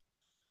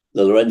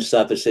 The Lorenz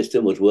cipher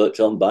system was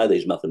worked on by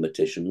these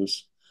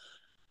mathematicians.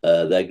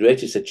 Their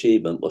greatest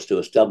achievement was to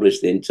establish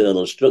the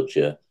internal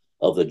structure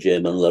of the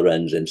German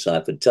Lorenz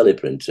enciphered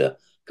teleprinter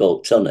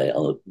called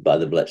Tunne by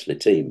the Bletchley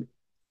team.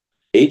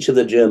 Each of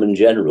the German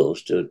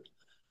generals to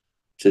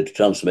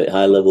transmit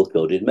high-level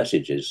coded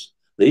messages.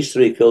 These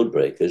 3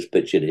 codebreakers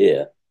pictured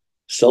here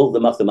solved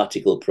the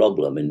mathematical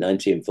problem in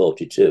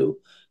 1942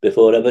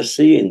 before ever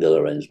seeing the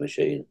Lorenz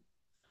machine.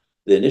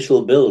 The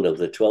initial build of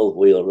the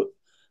 12-wheel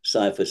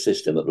cipher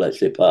system at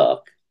Bletchley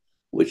Park,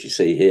 which you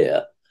see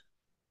here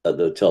at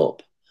the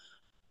top,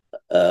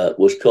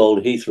 was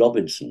called Heath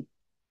Robinson.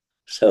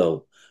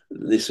 So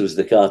this was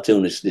the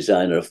cartoonist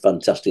designer of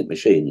fantastic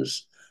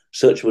machines.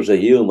 Such was a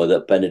humour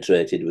that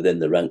penetrated within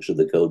the ranks of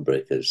the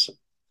codebreakers.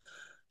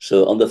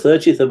 So on the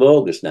 30th of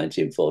August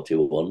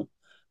 1941,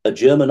 a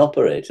German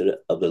operator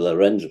of the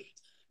Lorenz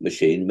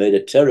machine made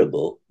a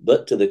terrible,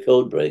 but to the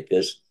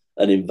codebreakers,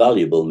 an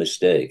invaluable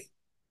mistake.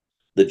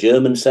 The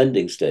German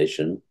sending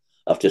station,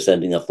 after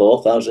sending a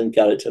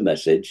 4,000-character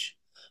message,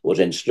 was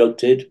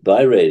instructed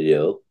by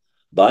radio,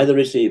 by the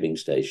receiving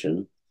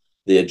station,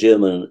 the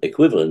German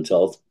equivalent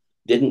of,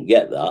 didn't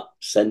get that,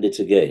 send it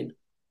again.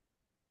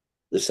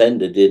 The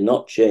sender did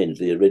not change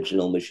the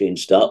original machine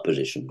start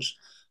positions,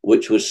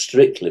 which was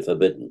strictly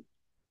forbidden.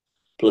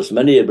 Plus,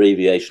 many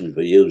abbreviations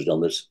were used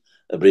on the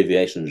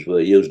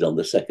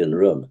second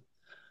run.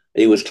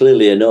 He was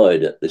clearly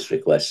annoyed at this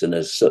request, and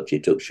as such,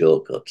 he took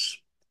shortcuts.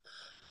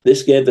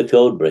 This gave the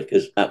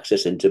codebreakers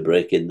access into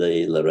breaking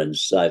the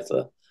Lorenz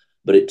cipher,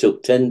 but it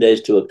took 10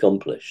 days to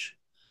accomplish.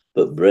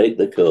 But break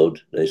the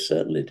code, they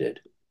certainly did.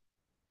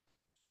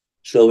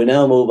 So we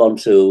now move on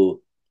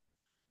to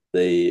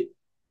the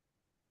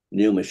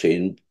new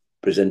machine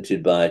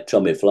presented by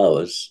Tommy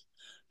Flowers.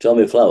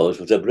 Tommy Flowers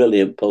was a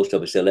brilliant post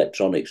office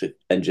electronics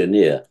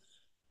engineer,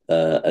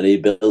 and he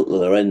built the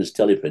Lorenz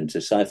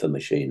teleprinter cipher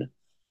machine,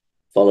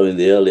 following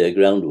the earlier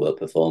groundwork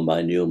performed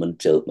by Newman,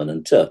 Tiltman,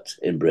 and Tutt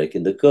in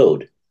breaking the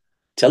code.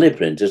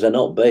 Teleprinters are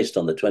not based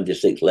on the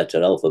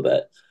 26-letter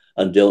alphabet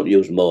and don't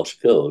use Morse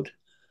code,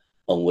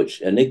 on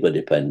which Enigma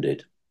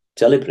depended.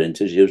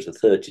 Teleprinters use the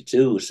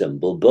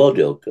 32-symbol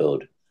Bordeaux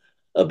code,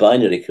 a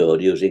binary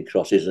code using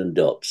crosses and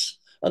dots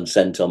and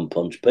sent on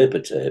punched paper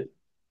tape.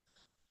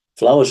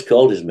 Flowers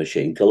called his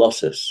machine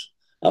Colossus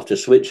after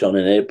switch on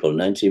in April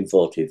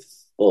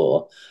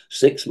 1944,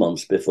 6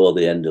 months before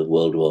the end of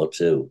World War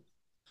II.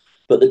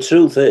 But the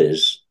truth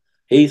is,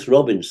 Heath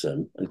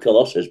Robinson and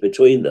Colossus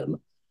between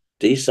them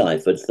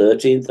deciphered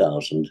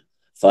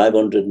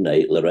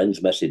 13,508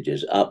 Lorenz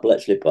messages at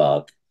Bletchley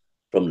Park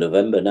from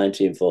November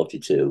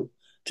 1942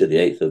 to the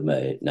 8th of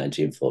May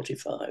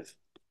 1945.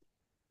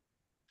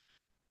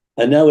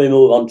 And now we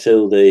move on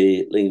to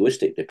the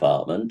linguistic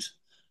department.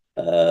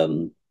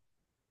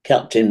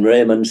 Captain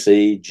Raymond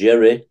C.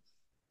 Jerry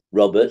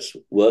Roberts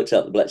worked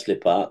at the Bletchley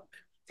Park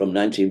from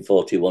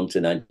 1941 to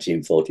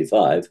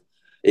 1945.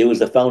 He was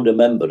the founder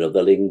member of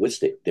the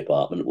linguistic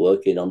department,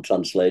 working on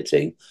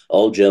translating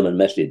all German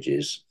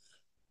messages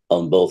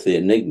on both the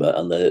Enigma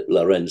and the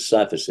Lorenz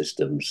cipher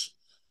systems,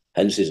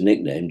 hence his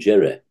nickname,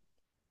 Jerry.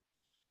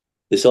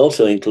 This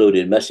also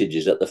included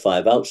messages at the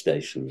 5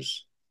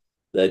 outstations.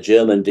 Their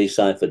German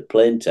deciphered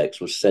plain text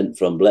was sent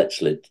from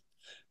Bletchley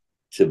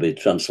to be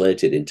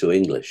translated into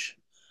English,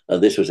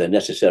 and this was a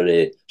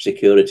necessary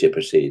security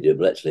procedure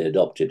Bletchley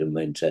adopted and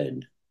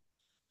maintained.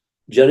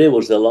 Jerry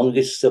was the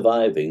longest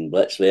surviving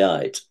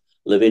Bletchleyite,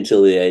 living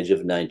till the age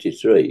of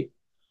 93.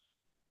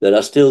 There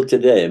are still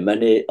today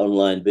many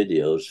online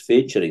videos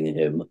featuring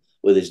him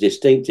with his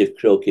distinctive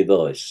croaky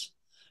voice.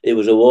 He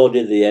was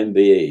awarded the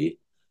MBE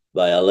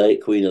by our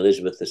late Queen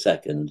Elizabeth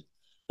II,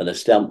 and a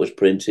stamp was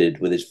printed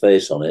with his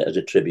face on it as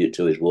a tribute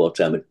to his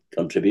wartime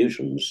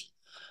contributions.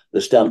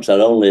 The stamps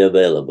are only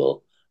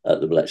available at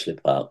the Bletchley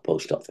Park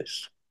Post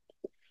Office.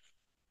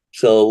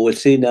 So we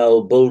see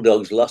now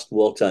Bulldog's last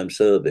wartime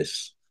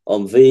service.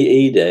 On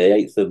VE Day,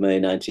 8th of May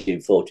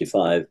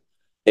 1945,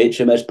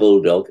 HMS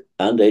Bulldog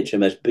and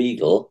HMS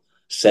Beagle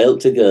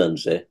sailed to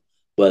Guernsey,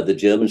 where the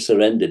German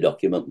surrender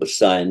document was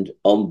signed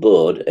on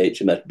board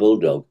HMS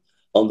Bulldog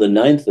on the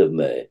 9th of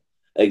May,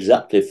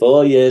 exactly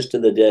 4 years to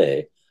the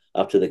day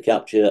after the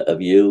capture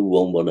of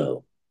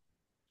U-110.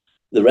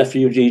 The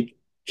refugee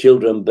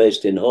children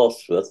based in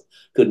Horsforth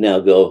could now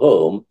go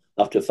home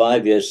after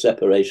 5 years'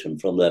 separation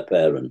from their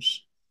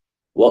parents.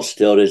 What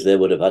stories they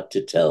would have had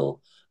to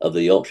tell of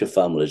the Yorkshire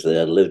families they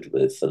had lived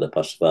with for the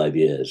past 5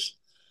 years,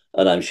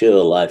 and I'm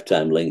sure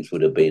lifetime links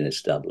would have been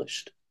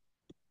established.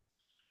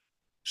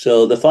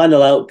 So the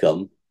final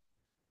outcome,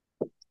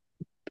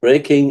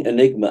 breaking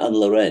Enigma and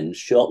Lorenz,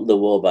 shortened the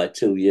war by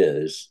 2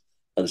 years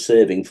and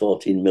saving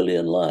 14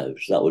 million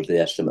lives. That was the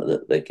estimate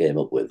that they came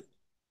up with.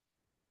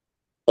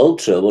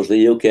 Ultra was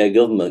the UK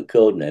government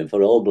codename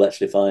for all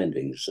Bletchley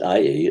findings,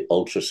 i.e.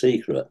 ultra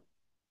secret.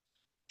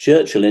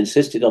 Churchill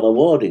insisted on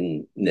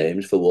awarding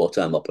names for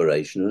wartime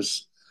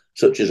operations,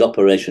 such as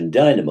Operation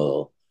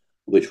Dynamo,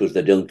 which was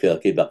the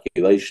Dunkirk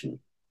evacuation.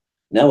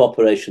 Now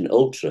Operation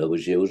Ultra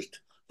was used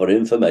for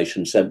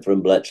information sent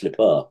from Bletchley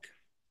Park.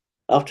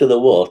 After the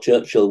war,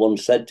 Churchill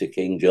once said to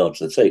King George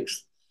VI,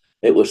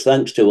 "It was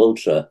thanks to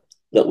Ultra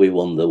that we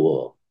won the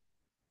war."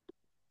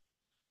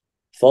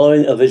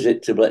 Following a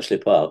visit to Bletchley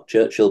Park,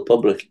 Churchill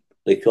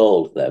publicly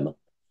called them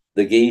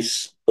the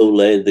geese who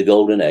laid the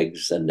golden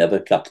eggs and never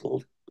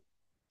cackled.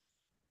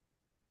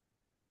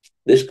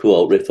 This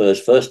quote refers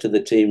first to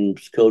the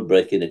team's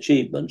code-breaking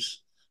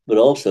achievements, but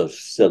also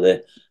to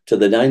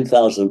the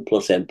 9,000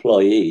 plus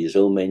employees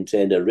who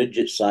maintained a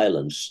rigid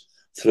silence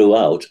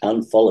throughout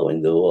and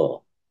following the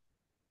war.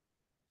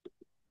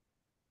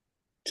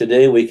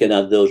 Today, we can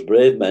add those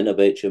brave men of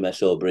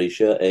HMS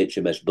Aubrietia,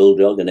 HMS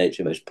Bulldog, and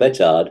HMS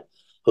Petard,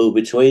 who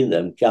between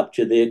them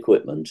captured the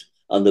equipment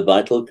and the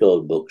vital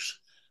code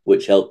books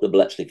which helped the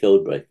Bletchley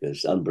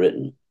codebreakers and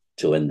Britain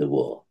to end the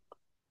war.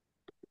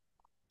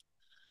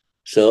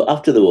 So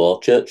after the war,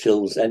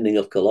 Churchill's ending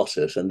of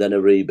Colossus and then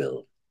a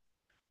rebuild.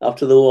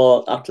 After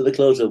the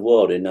close of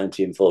war in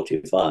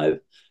 1945,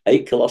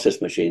 8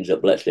 Colossus machines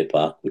at Bletchley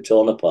Park were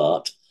torn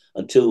apart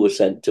and 2 were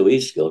sent to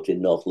Eastcote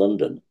in North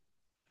London,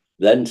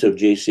 then to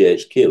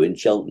GCHQ in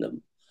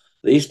Cheltenham.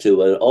 These 2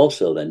 were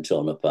also then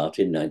torn apart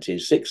in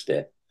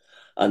 1960,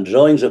 and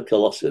drawings of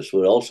Colossus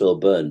were also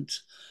burnt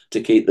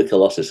to keep the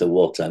Colossus a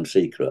wartime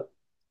secret.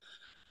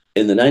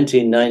 In the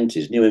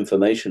 1990s, new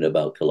information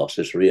about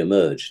Colossus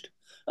re-emerged,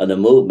 and a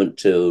movement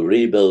to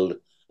rebuild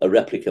a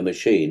replica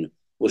machine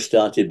was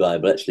started by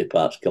Bletchley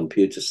Park's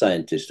computer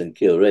scientist and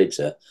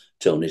curator,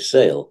 Tony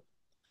Sale.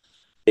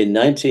 In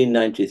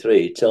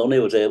 1993, Tony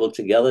was able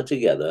to gather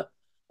together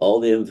all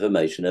the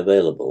information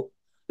available.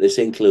 This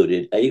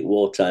included 8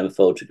 wartime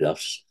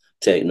photographs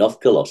taken off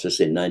Colossus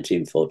in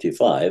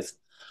 1945,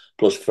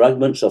 plus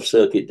fragments of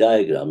circuit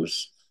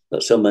diagrams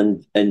that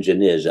some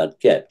engineers had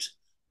kept,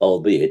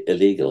 albeit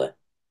illegally.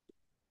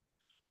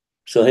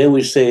 So here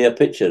we see a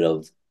picture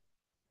of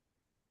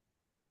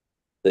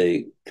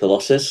the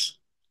Colossus,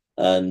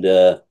 and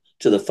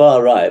to the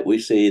far right, we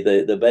see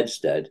the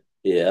bedstead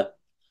here,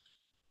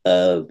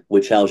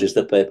 which houses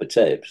the paper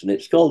tapes. And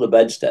it's called a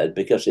bedstead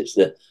because it's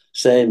the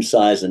same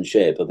size and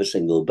shape of a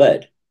single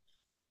bed.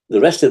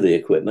 The rest of the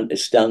equipment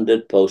is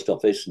standard post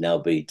office, now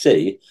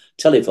BT,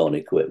 telephone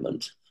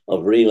equipment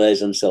of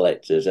relays and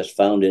selectors as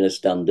found in a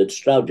standard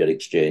Strowger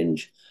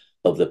exchange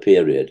of the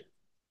period.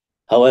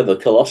 However,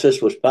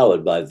 Colossus was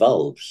powered by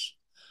valves,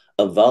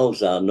 and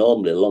valves are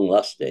normally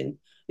long-lasting,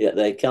 yet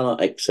they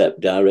cannot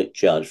accept direct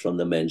charge from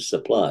the main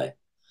supply.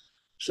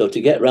 So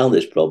to get around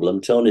this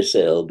problem, Tony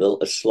Sale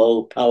built a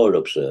slow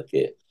power-up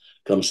circuit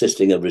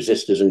consisting of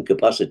resistors and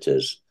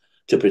capacitors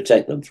to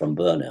protect them from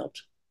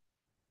burnout.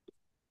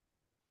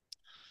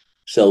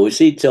 So we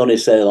see Tony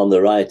Sale on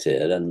the right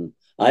here, and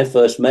I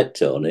first met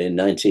Tony in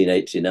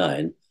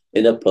 1989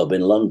 in a pub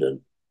in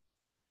London.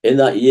 In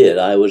that year,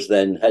 I was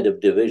then head of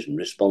division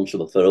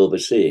responsible for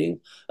overseeing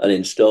and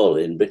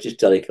installing British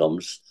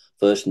Telecoms'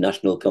 first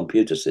national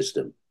computer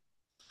system.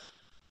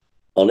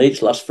 On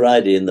each last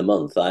Friday in the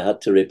month, I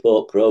had to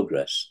report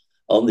progress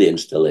on the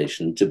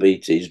installation to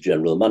BT's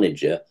general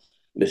manager,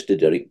 Mr.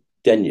 Derek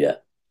Denyer,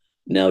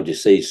 now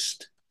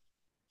deceased,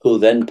 who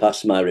then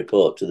passed my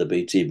report to the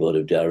BT Board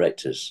of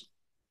Directors.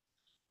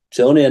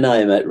 Tony and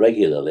I met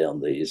regularly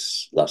on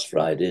these last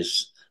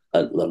Fridays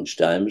at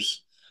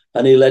lunchtimes,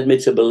 and he led me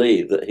to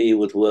believe that he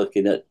was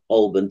working at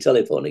Holborn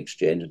Telephone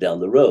Exchange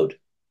down the road.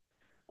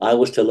 I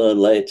was to learn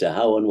later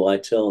how and why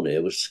Tony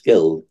was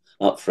skilled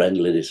at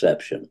friendly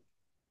deception.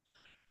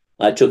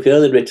 I took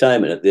early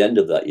retirement at the end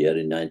of that year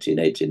in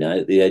 1989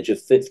 at the age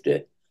of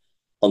 50.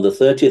 On the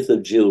 30th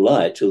of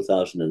July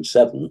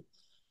 2007,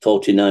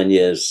 49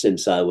 years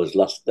since I was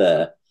last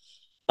there,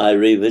 I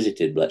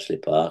revisited Bletchley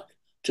Park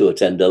to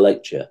attend a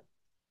lecture.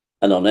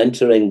 And on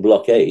entering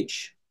Block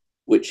H,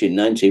 which in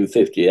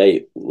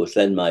 1958 was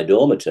then my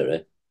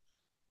dormitory,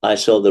 I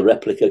saw the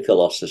replica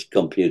Colossus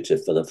computer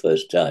for the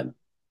first time.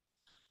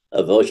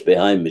 A voice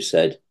behind me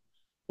said,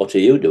 "What are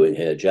you doing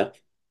here,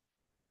 Jack?"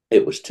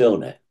 It was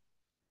Tony.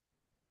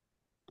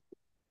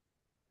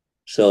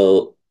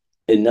 So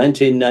in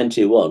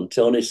 1991,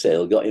 Tony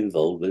Sale got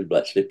involved with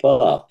Bletchley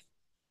Park.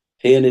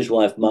 He and his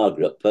wife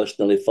Margaret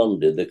personally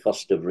funded the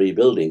cost of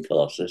rebuilding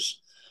Colossus,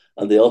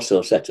 and they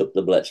also set up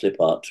the Bletchley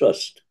Park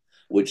Trust,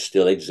 which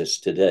still exists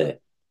today.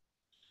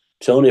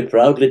 Tony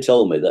proudly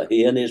told me that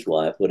he and his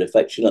wife were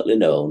affectionately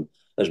known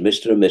as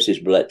Mr. and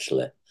Mrs.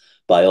 Bletchley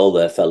by all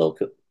their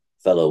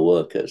fellow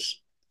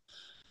workers.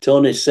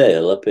 Tony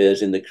Sale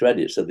appears in the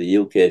credits of the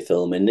UK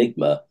film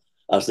Enigma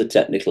as the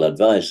technical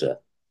advisor.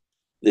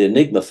 The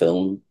Enigma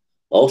film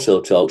also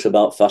talks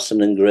about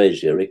Fasten and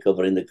Grazier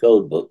recovering the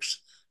code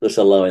books, thus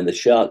allowing the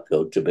shark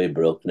code to be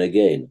broken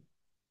again.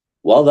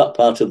 While that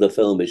part of the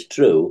film is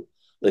true,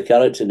 the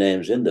character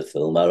names in the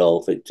film are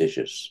all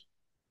fictitious.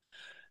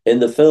 In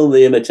the film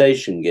The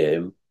Imitation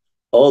Game,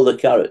 all the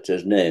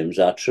characters' names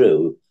are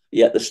true,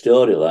 yet the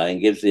storyline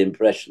gives the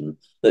impression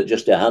that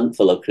just a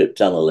handful of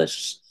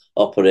cryptanalysts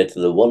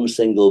operated the one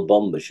single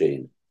bomb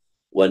machine,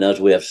 when, as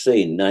we have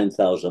seen,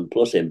 9,000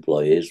 plus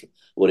employees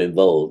were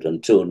involved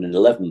and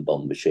 211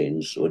 bomb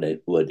machines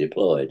were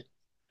deployed.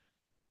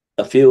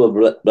 A few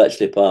of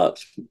Bletchley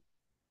Park's,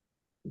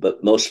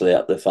 but mostly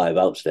at the 5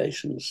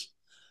 outstations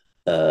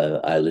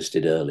I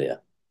listed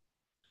earlier.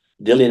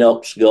 Dilly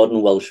Knox,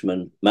 Gordon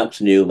Welshman,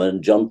 Max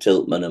Newman, John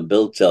Tiltman, and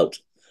Bill Tutt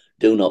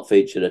do not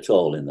feature at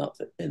all in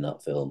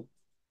that film.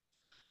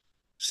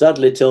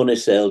 Sadly, Tony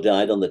Sale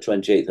died on the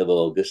 28th of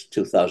August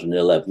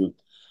 2011,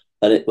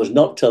 and it was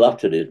not till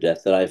after his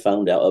death that I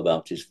found out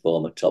about his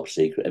former top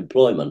secret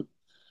employment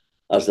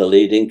as the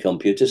leading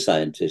computer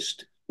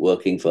scientist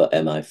working for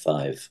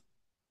MI5.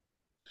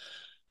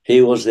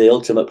 He was the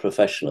ultimate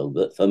professional,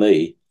 but for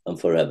me, and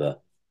forever,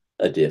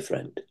 a dear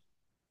friend.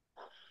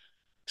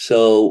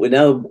 So we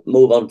now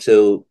move on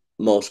to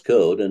Morse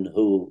Code and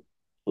who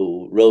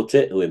wrote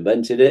it, who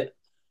invented it.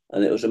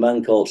 And it was a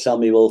man called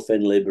Samuel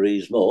Finley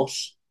Breeze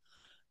Morse,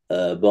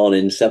 born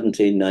in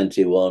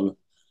 1791,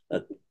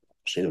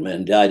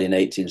 and died in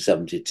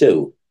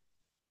 1872.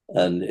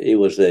 And he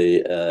was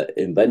the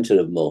inventor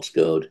of Morse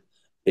Code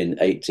in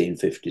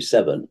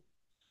 1857.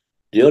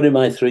 During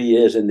my 3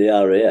 years in the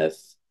RAF,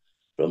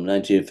 from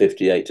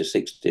 1958 to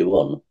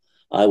 61,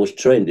 I was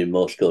trained in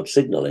Morse Code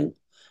signaling,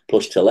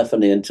 plus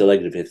telephony and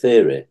telegraphy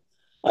theory.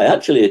 I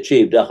actually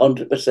achieved a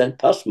 100%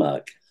 pass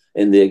mark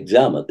in the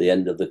exam at the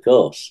end of the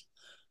course.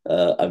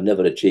 I've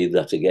never achieved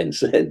that again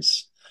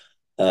since.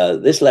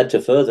 This led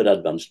to further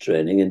advanced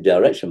training in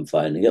direction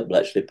finding at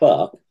Bletchley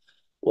Park,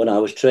 when I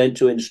was trained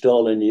to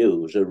install and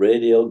use a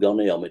radio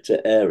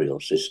goniometer aerial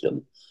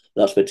system.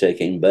 That's for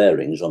taking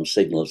bearings on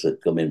signals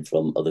that come in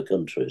from other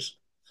countries.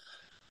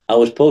 I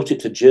was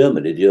posted to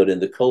Germany during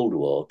the Cold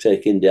War,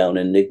 taking down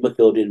Enigma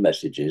coded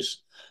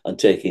messages and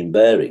taking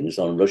bearings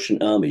on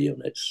Russian army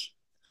units.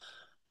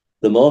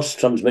 The Morse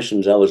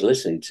transmissions I was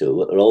listening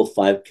to are all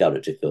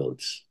 5-character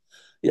codes.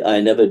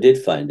 I never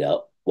did find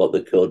out what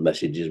the code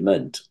messages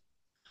meant.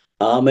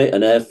 Army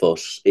and Air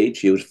Force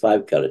each used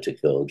 5-character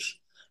codes,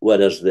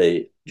 whereas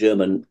the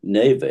German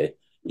Navy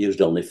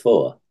used only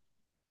 4.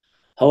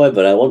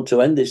 However, I want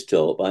to end this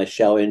talk by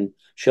showing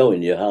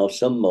you how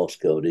some Morse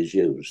code is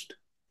used.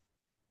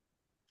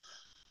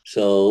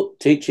 So,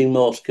 teaching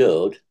Morse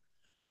code,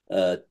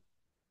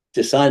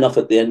 to sign off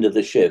at the end of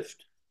the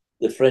shift,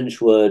 the French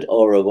word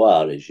au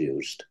revoir is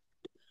used.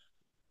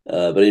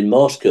 But in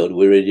Morse code,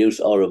 we reduce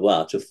au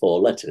revoir to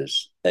 4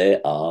 letters,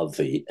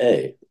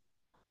 A-R-V-A.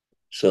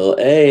 So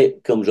A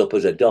comes up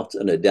as a dot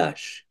and a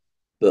dash,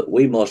 but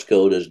we Morse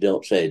coders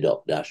don't say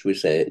dot dash, we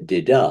say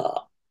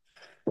didar.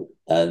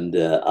 And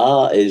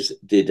R is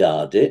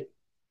didadi,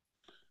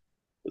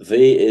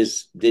 V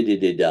is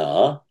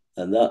didididar,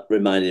 and that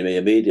reminded me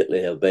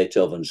immediately of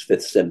Beethoven's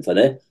Fifth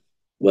Symphony,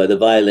 where the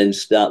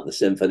violins start the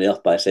symphony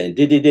off by saying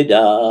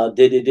didididar,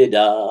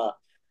 didididar.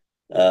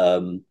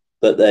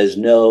 But there's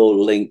no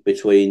link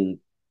between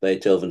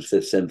Beethoven's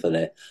Fifth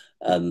Symphony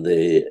and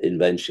the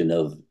invention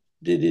of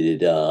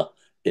didididar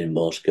in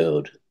Morse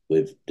code.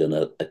 We've done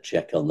a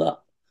check on that.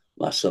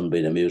 My son,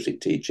 being a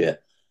music teacher,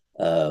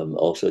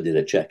 also did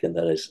a check, and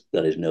there is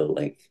no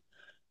link,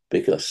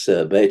 because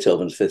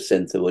Beethoven's Fifth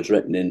Symphony was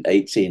written in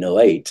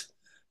 1808,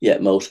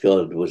 yet Morse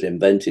code was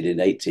invented in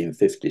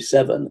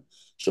 1857,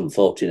 some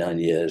 49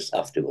 years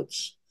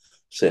afterwards.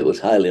 So it was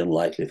highly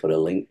unlikely for a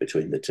link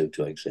between the two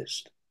to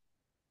exist.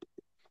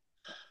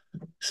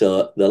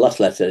 So the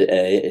last letter,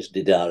 A, is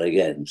didar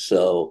again.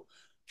 So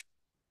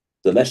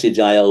the message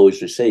I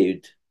always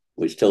received,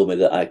 which told me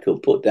that I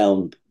could put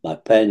down my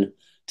pen,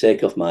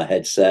 take off my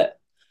headset,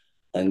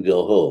 and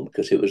go home,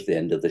 because it was the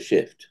end of the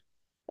shift.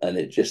 And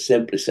it just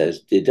simply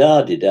says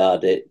didar, didar,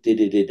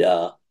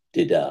 didididar,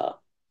 didar.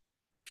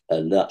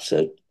 And that's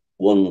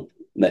one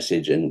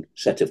message and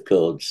set of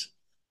codes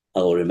I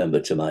will remember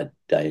to my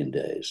dying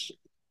days.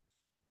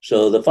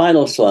 So the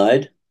final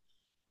slide,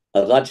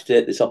 I'd like to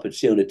take this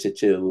opportunity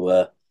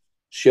to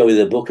show you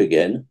the book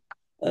again.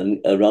 And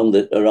around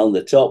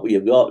the top,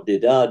 you've got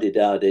didar,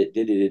 didar,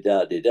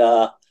 didididar,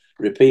 didar,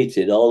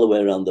 repeated all the way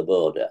around the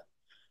border.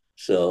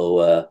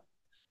 So,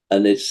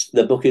 and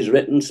the book is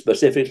written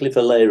specifically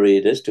for lay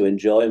readers to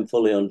enjoy and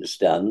fully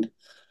understand,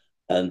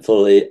 and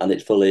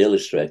it's fully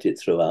illustrated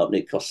throughout, and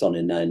it costs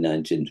only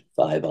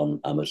 $9.95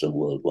 on Amazon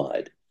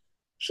worldwide.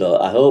 So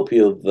I hope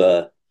you've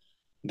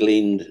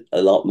gleaned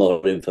a lot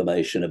more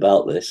information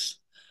about this.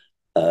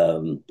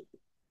 All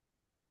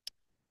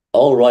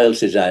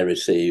royalties I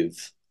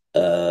receive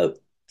for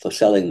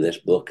selling this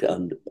book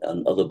and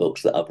other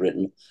books that I've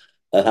written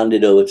are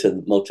handed over to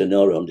the Motor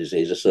Neuron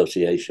Disease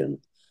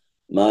Association.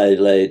 My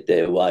late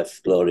dear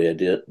wife, Gloria,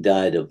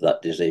 died of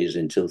that disease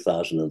in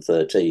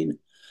 2013.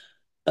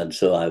 And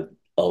so I've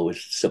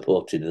always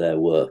supported their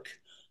work,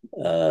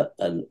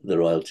 and the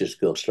royalties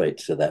go straight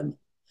to them.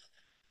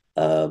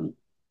 The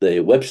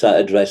website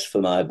address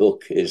for my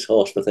book is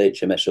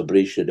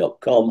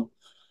horsforth.hms.aubrietia.com.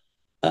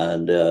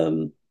 And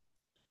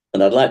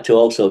I'd like to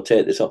also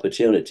take this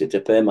opportunity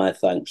to pay my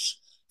thanks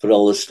for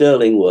all the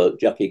sterling work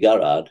Jackie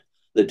Garrard,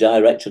 the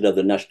director of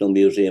the National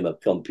Museum of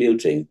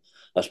Computing,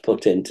 has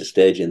put into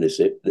staging this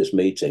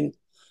meeting.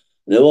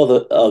 No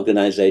other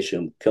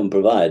organisation can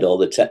provide all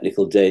the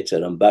technical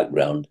data and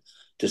background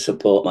to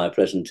support my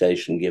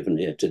presentation given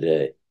here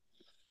today.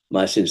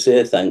 My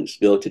sincere thanks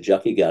go to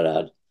Jackie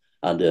Garrard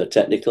and her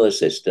technical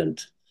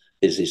assistant,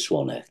 Izzy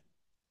Swanee.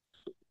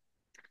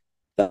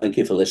 Thank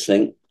you for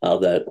listening. Are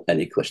there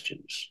any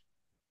questions?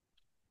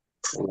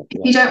 If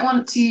you don't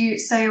want to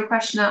say your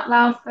question out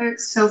loud,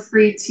 folks, feel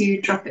free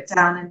to drop it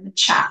down in the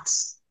chat.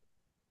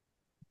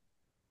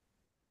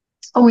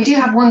 Oh, we do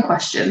have one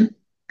question.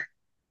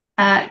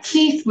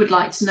 Keith would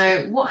like to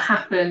know what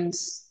happened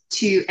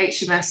to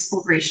HMS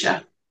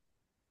Aubrietia.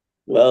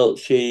 Well,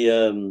 she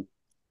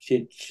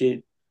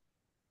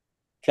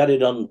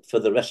carried on for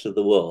the rest of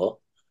the war,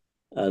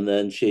 and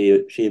then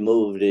she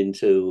moved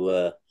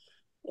into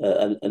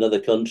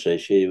another country.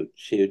 She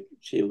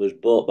was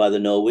bought by the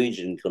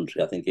Norwegian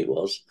country, I think it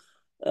was,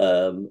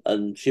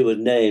 and she was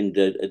named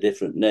a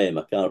different name.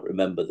 I can't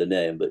remember the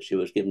name, but she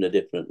was given a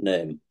different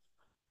name.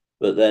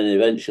 But then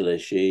eventually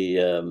she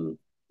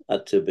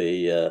had to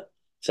be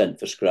sent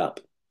for scrap,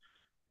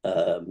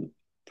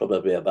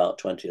 probably about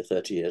 20 or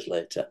 30 years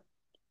later.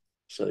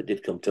 So it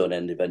did come to an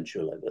end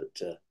eventually,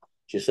 but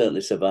she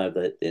certainly survived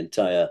the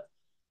entire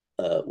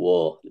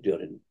war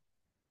during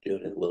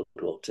World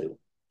War II.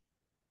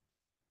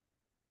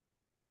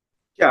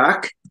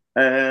 Jack,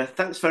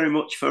 thanks very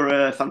much for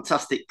a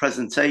fantastic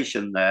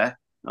presentation there.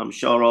 I'm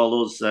sure all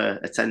those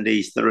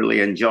attendees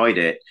thoroughly enjoyed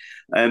it.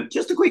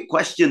 Just a quick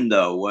question,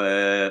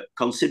 though.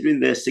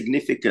 Considering the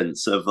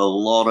significance of a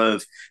lot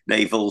of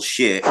naval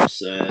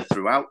ships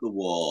throughout the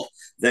war,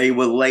 they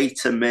were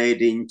later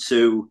made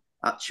into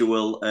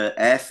actual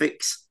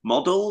airfix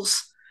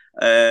models.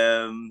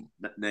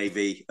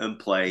 Navy and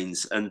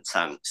planes and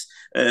tanks.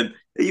 Are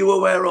you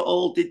aware at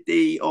all, did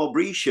the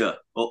Aubrietia at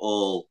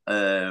all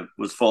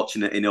was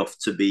fortunate enough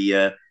to be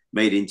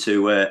made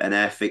into an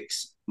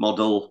Airfix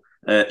model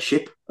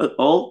ship at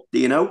all? Do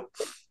you know?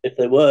 If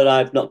they were,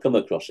 I've not come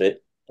across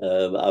it.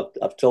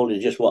 I've told you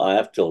just what I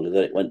have told you,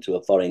 that it went to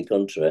a foreign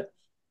country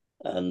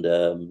and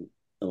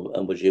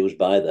was used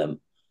by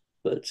them.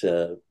 But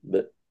to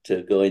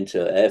go into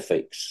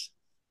Airfix,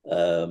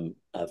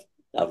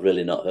 I've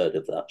really not heard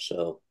of that.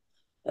 So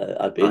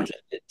I'd be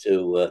interested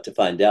to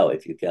find out.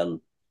 If you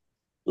can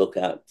look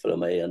out for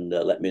me and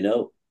let me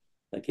know.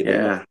 Thank you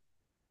very much.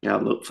 Yeah,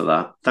 I'll look for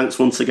that. Thanks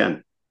once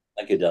again.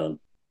 Thank you, Darren.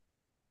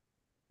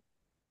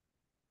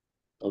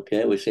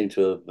 Okay, we seem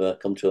to have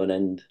come to an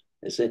end.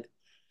 Is it?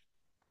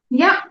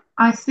 Yeah,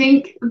 I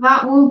think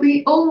that will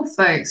be all,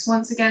 folks.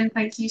 Once again,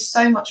 thank you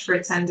so much for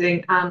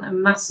attending, and a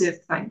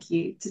massive thank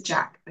you to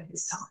Jack for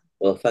his time.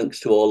 Well, thanks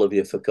to all of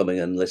you for coming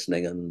and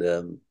listening, and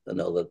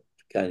all the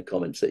kind of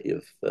comments that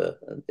you've,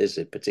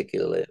 Izzy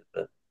particularly,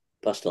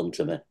 passed on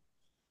to me.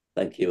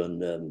 Thank you,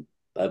 and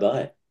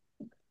bye-bye.